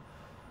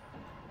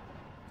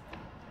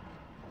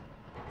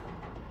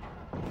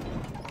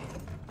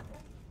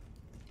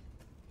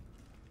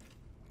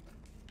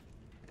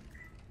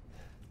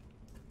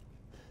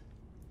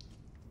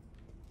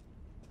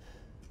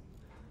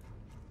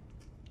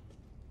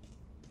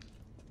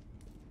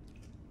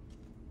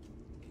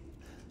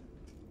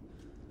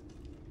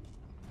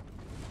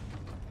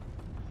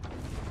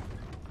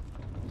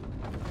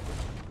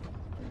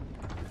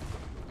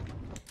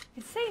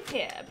 Safe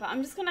here, but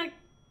I'm just gonna...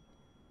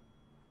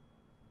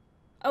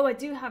 Oh, I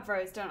do have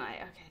Rose, don't I?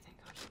 Okay, thank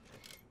God.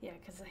 Yeah,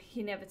 because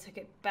he never took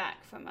it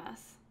back from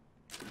us.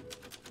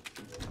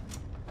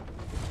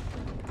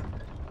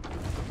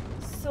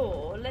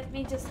 So, let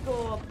me just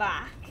go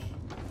back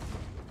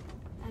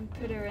and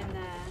put her in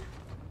there.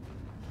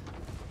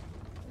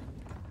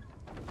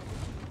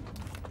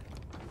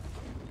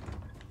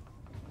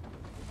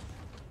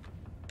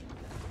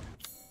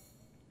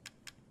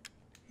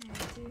 Yeah,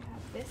 I do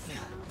have this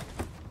now.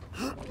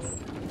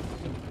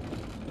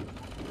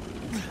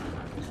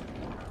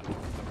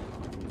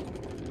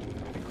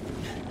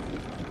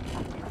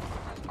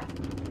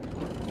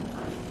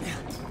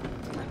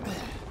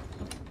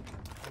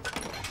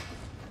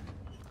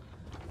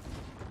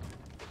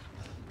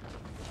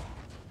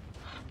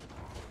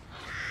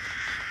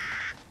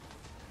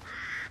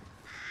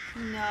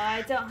 No,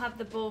 I don't have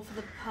the ball for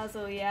the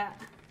puzzle yet.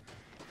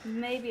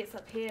 Maybe it's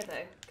up here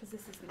though, because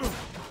this is nice.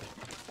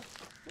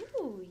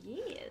 Ooh,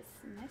 yes.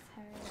 Nice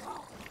hair.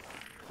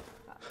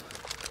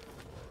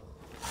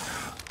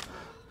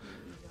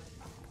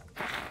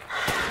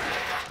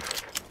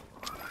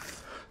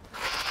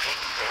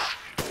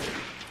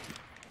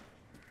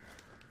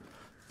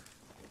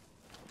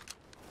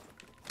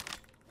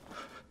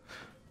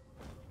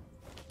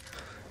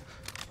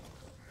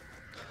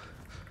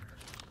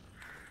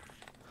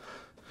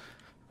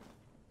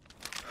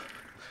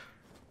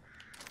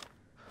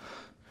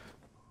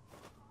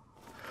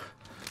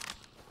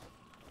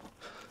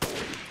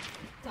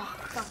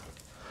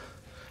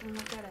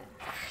 Look at it.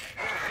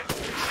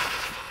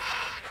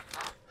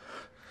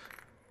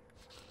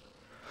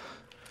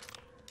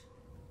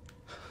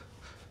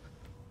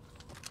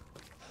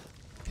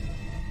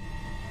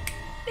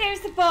 There's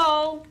the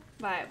ball.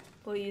 Right,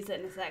 we'll use it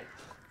in a sec.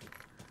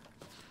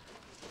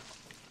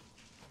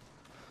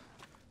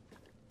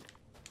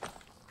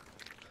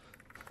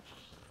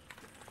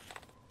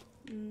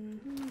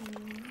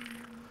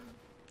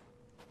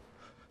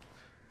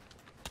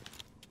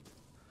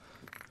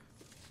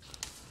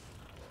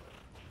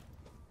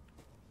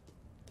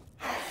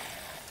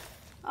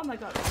 my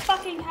god.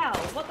 Fucking hell.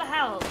 What the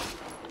hell?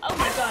 Oh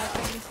my god, I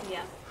can see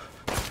it.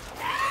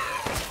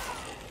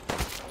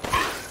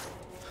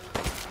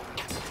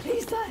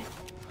 Please die.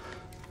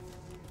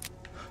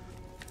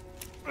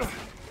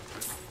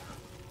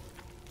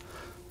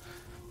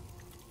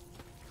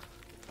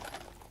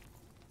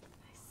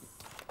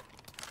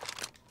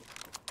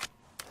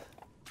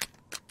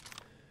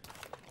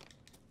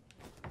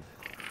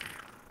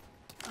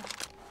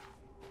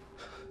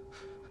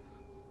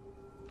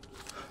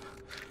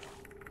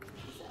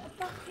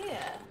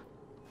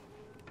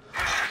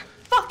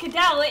 Fucking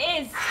hell,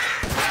 it is!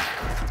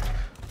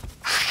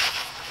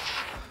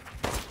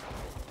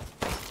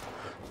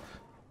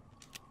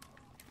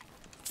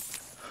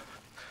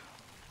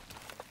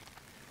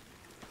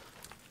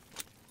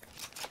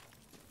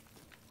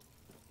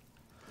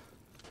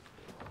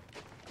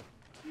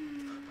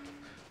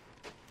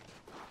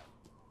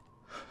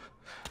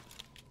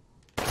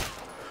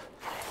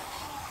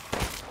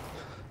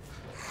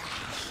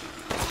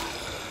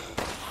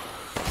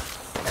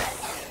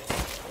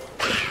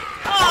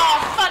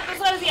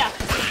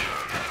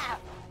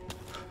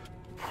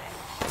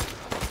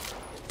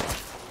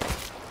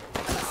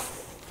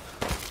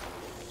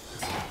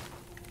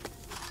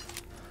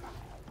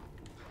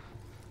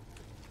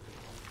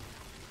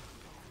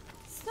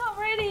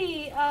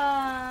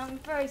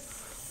 Very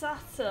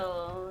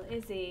subtle,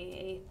 is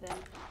he, Ethan?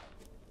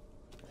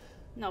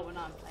 Not when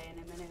I'm playing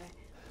him, anyway.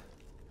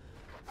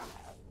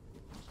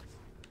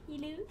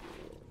 Hello?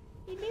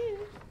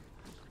 Hello?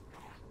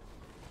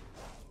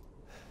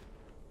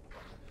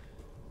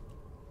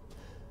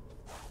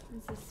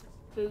 There's a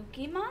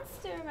spooky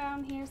monster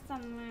around here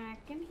somewhere. I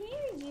can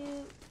hear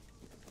you.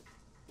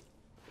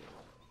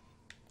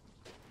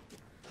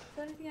 Is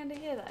there anything under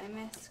here that I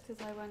missed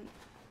because I went...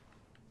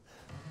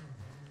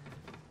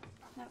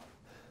 No.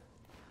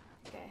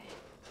 Okay.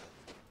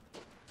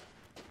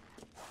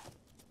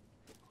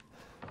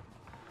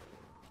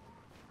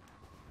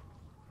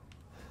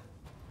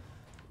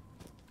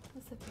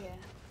 What's up here?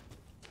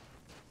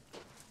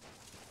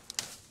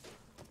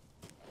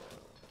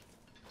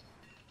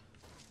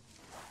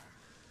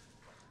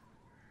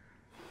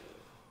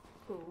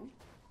 Cool.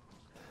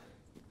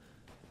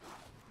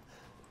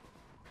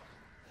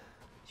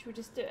 Should we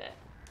just do it?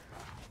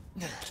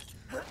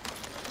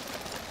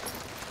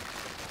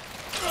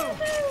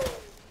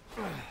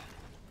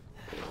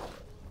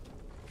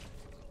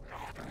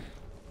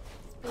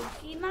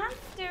 Spooky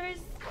monsters!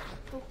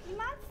 Spooky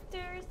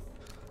monsters!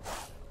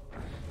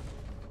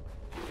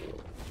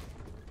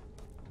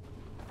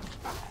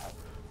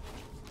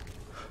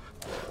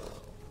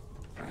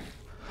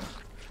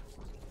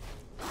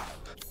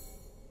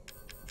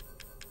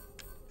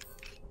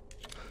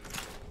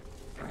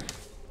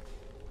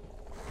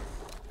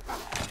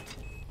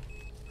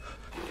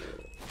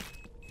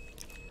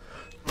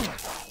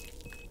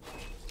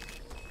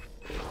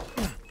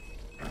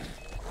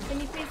 Can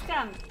you please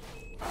come?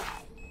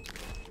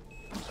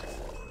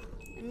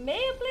 May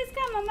you please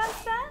come,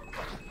 master?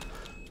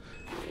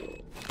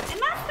 Hey,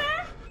 master!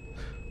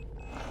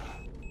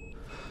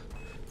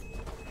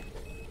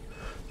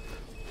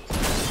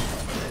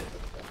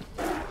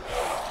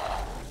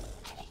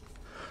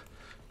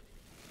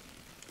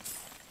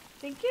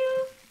 Thank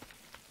you.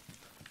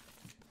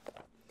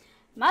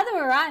 Mother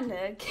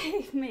Miranda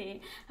gave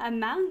me a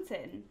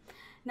mountain.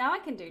 Now I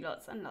can do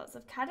lots and lots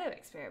of Caddo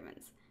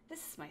experiments.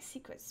 This is my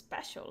secret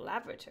special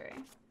laboratory.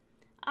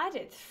 I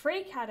did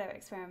 3 Caddo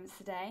experiments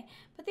today,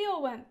 but they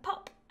all went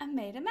pop and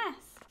made a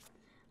mess.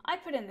 I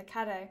put in the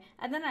Caddo,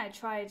 and then I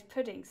tried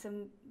putting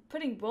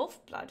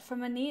wolf blood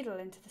from a needle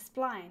into the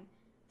spine.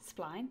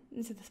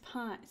 Into the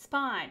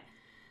spine.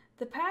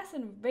 The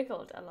person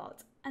wriggled a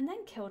lot, and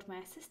then killed my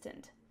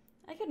assistant.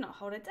 I could not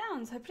hold it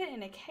down, so I put it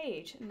in a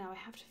cage, and now I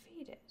have to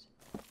feed it.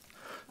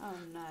 Oh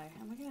no,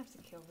 am I gonna have to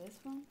kill this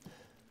one?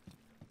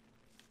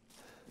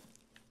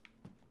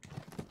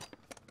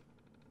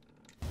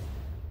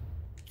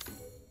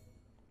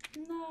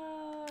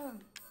 No.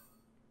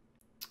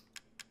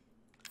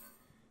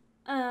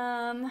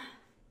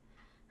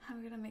 How am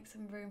I gonna make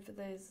some room for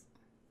those?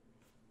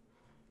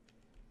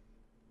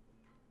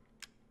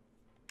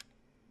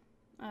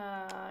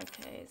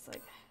 Okay, it's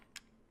like,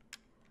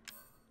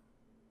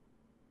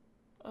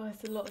 oh,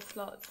 it's a lot of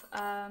slots.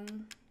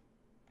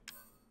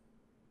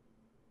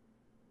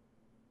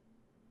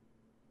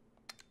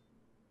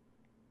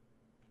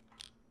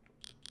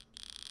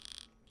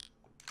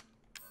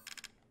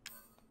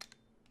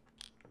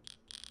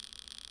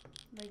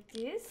 Like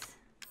this.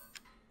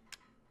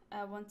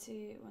 1,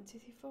 2, 1, 2,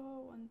 3, 4.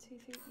 1, 2,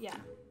 3. Yeah.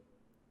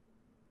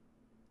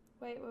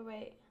 Wait.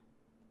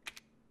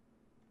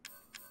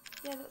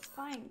 Yeah, that's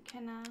fine.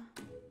 Can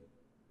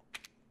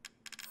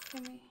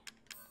we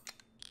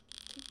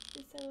take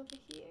this over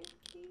here,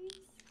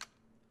 please?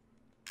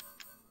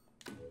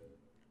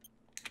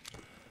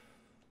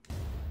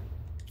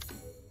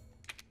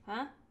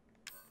 Huh?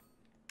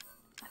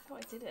 I thought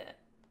I did it.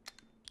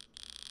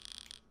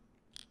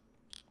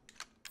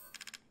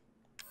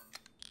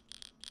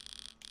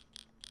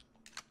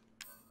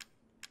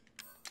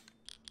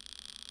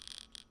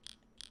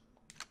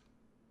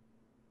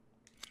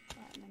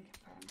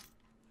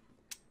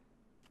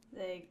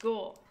 There you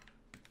go.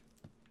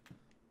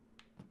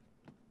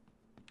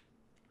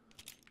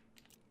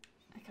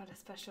 I got a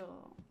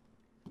special,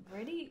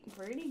 really,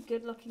 really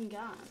good looking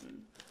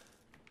gun.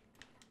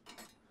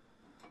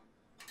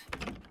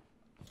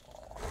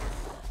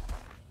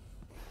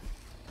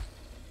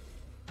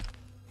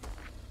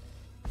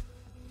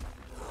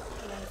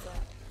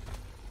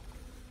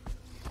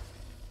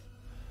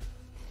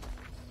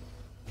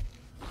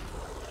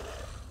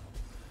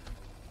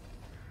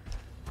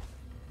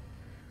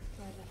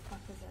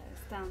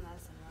 Down there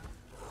somewhere.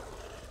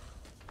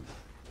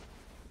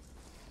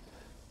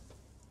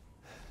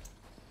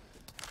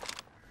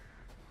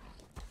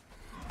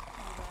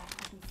 Oh, there,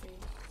 I can see.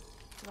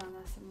 It's around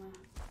there somewhere.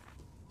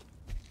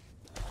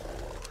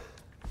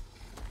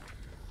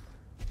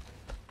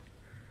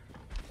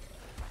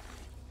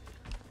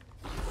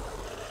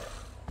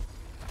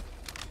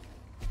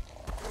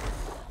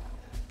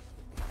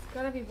 It's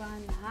gotta be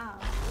behind the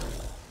house.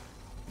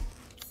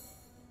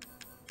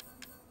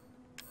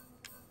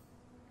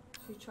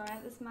 Should we try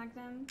out this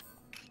magnum?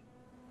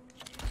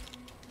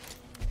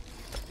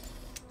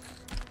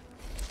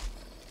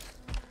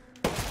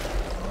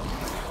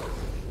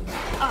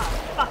 Oh,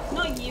 fuck,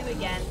 not you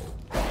again.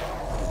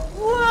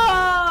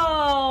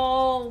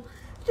 Whoa!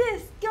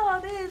 This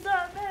gun is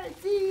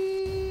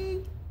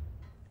amazing!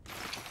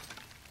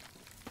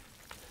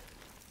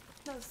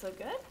 That was so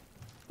good.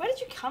 Where did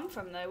you come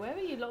from though? Where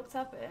were you locked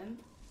up in?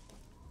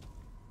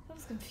 That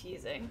was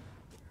confusing.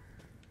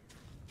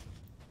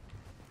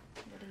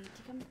 Where did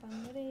you come from?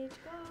 Where did you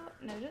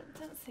go? No,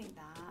 don't sing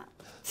that.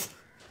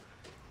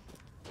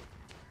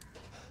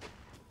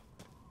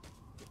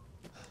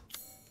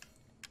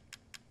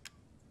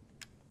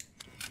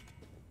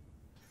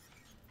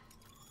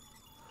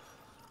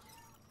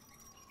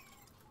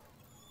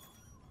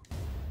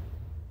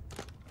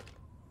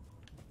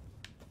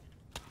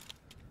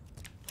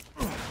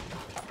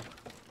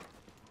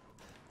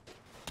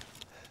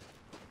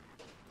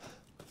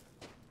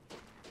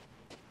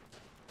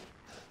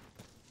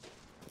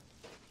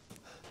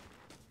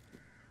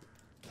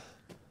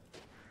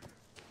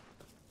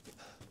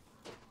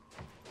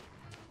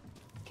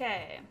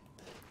 Okay.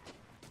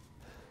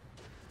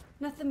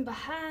 Nothing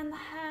behind the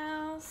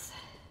house.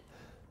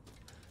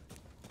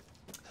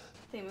 I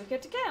think we're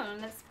good to go. And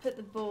let's put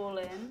the ball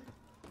in.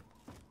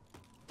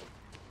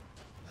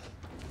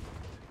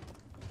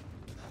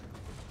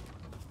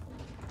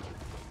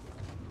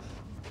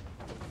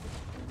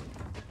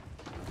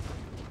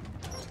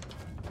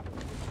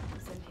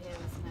 It's in here,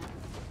 isn't it?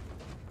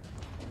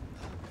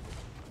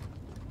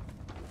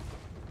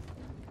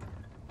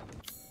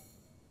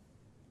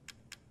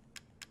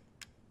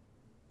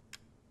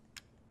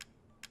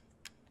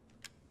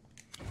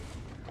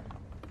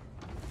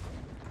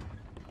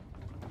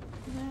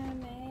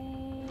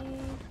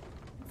 Mermaid,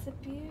 it's a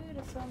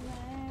beautiful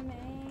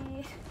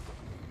mermaid.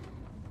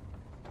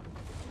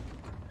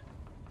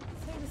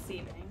 So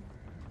deceiving.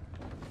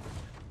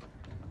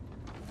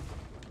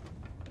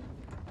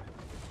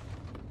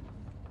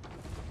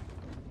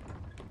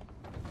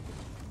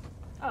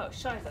 Oh,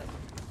 Scheiße.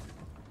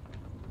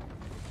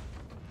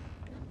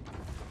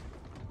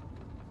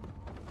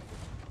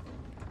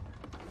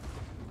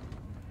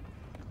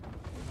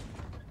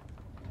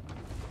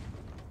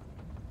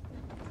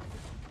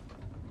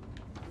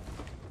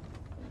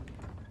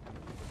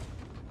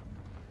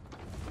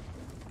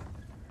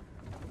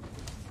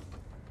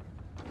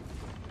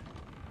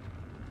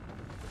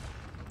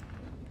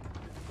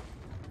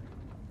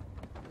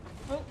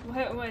 Oh,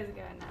 where is it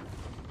going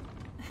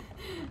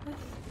now?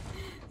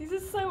 These are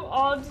so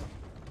odd.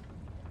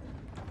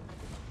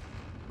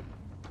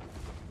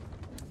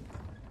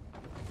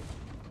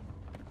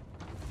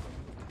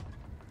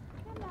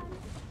 Come on,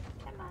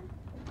 come on.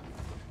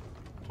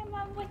 Come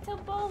on, little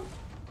ball.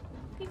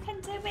 You can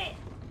do it.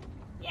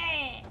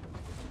 Yeah.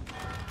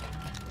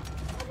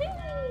 Whee!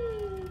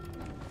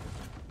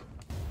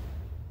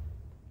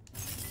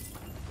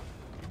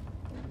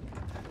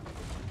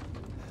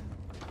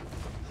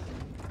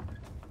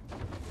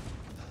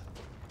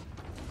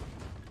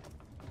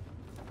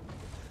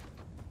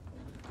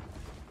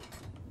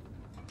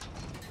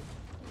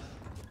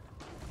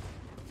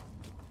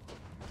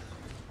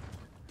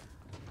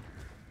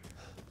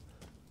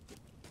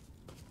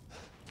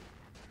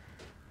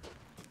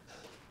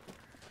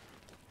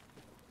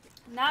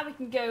 Now we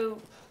can go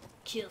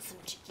kill some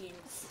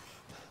chickens.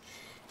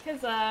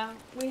 Because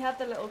we have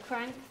the little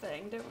crank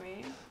thing, don't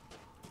we?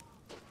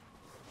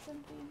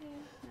 Something here?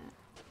 No.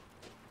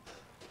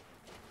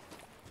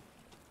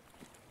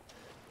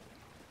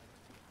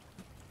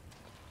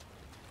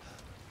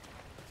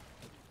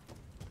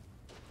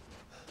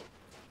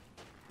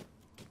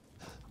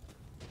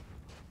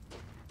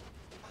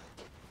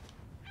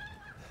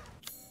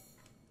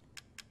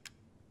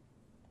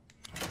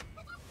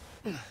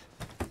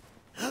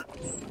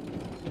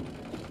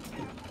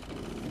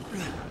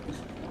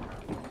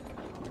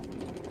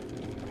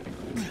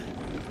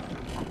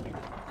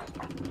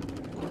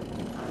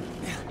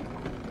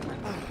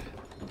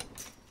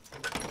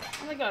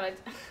 Oh my god,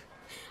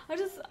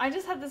 I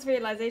just had this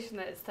realization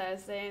that it's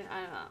Thursday and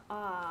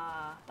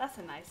That's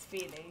a nice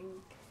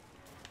feeling.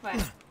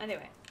 Right,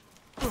 anyway.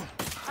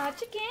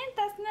 Chicken,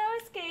 there's no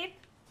escape.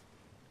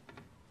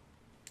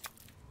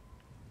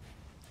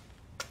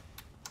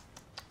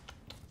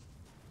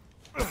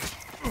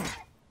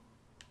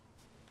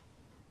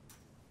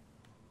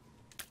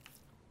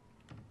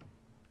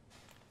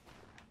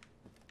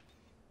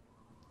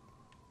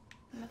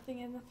 Nothing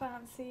in the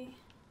fancy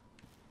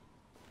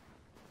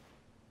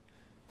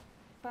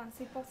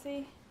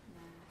potty?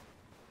 No.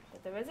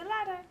 But there is a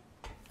ladder.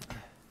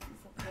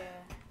 It's up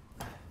here.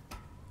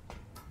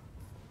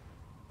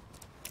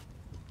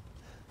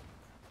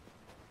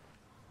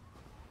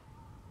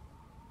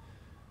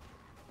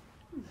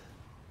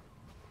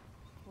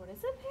 What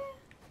is up here?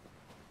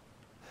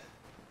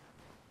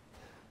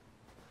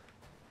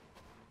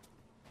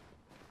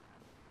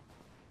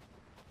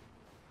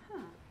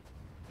 Huh.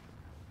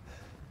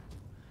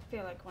 I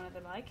feel like one of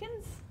the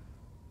lichens.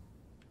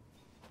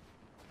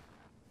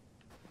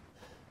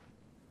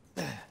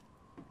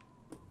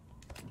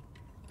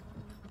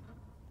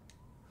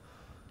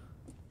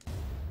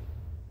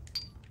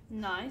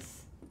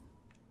 Nice.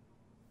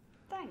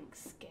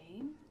 Thanks,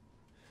 game.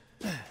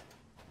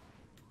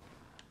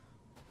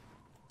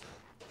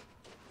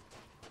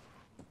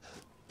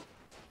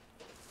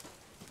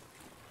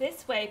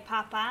 This way,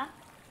 Papa.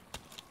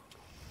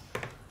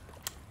 It's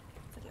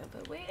a little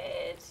bit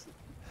weird.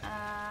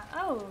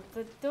 Oh,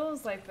 the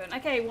door's open.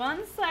 Okay,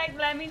 one sec.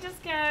 Let me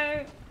just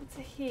go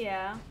to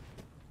here.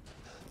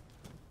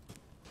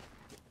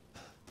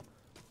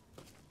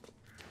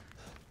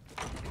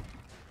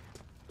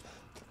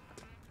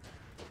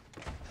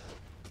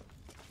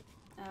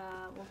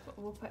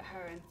 We'll put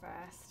her in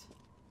first.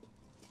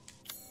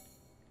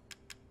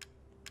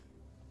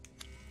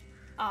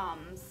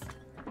 Arms.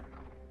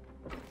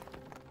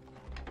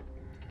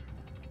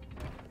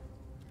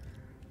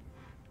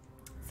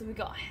 So we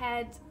got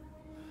head,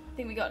 I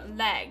think we got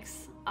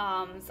legs,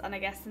 arms, and I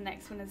guess the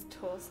next one is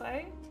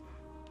torso.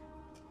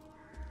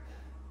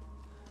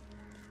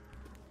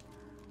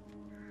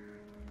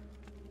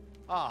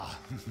 Ah,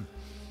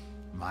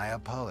 my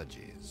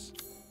apologies.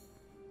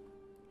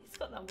 He's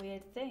got that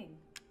weird thing.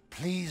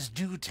 Please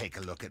do take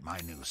a look at my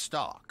new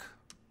stock.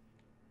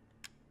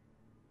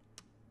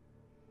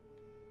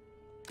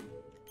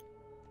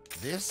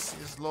 This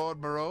is Lord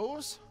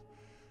Moreau's?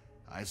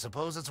 I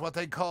suppose it's what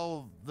they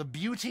call the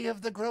beauty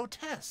of the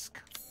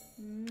grotesque.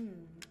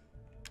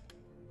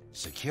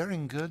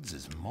 Securing goods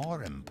is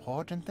more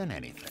important than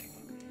anything.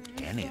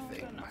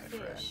 Anything, my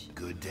friend.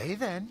 Good day,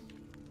 then.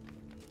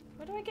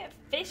 Where do I get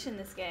fish in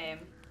this game?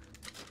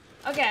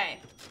 Okay,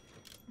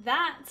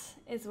 that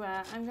is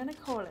where I'm going to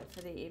call it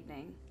for the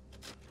evening.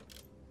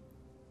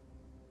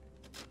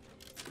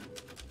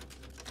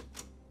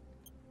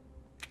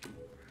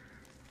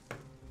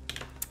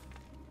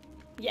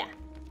 Yeah.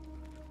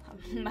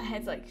 My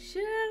head's like,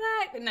 should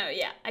I? No,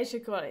 yeah, I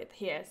should call it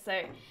here.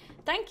 So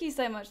thank you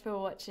so much for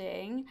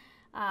watching.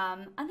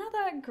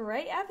 Another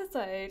great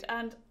episode.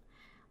 And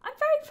I'm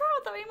very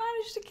proud that we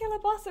managed to kill a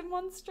boss in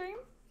one stream.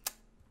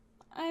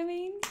 I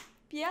mean,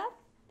 yeah.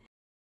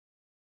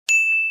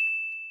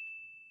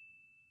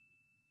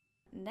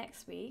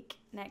 Next week,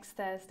 next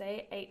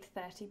Thursday,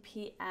 8:30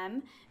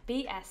 p.m.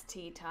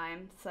 BST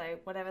time. So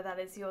whatever that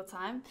is your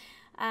time.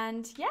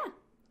 And yeah,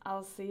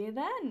 I'll see you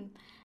then.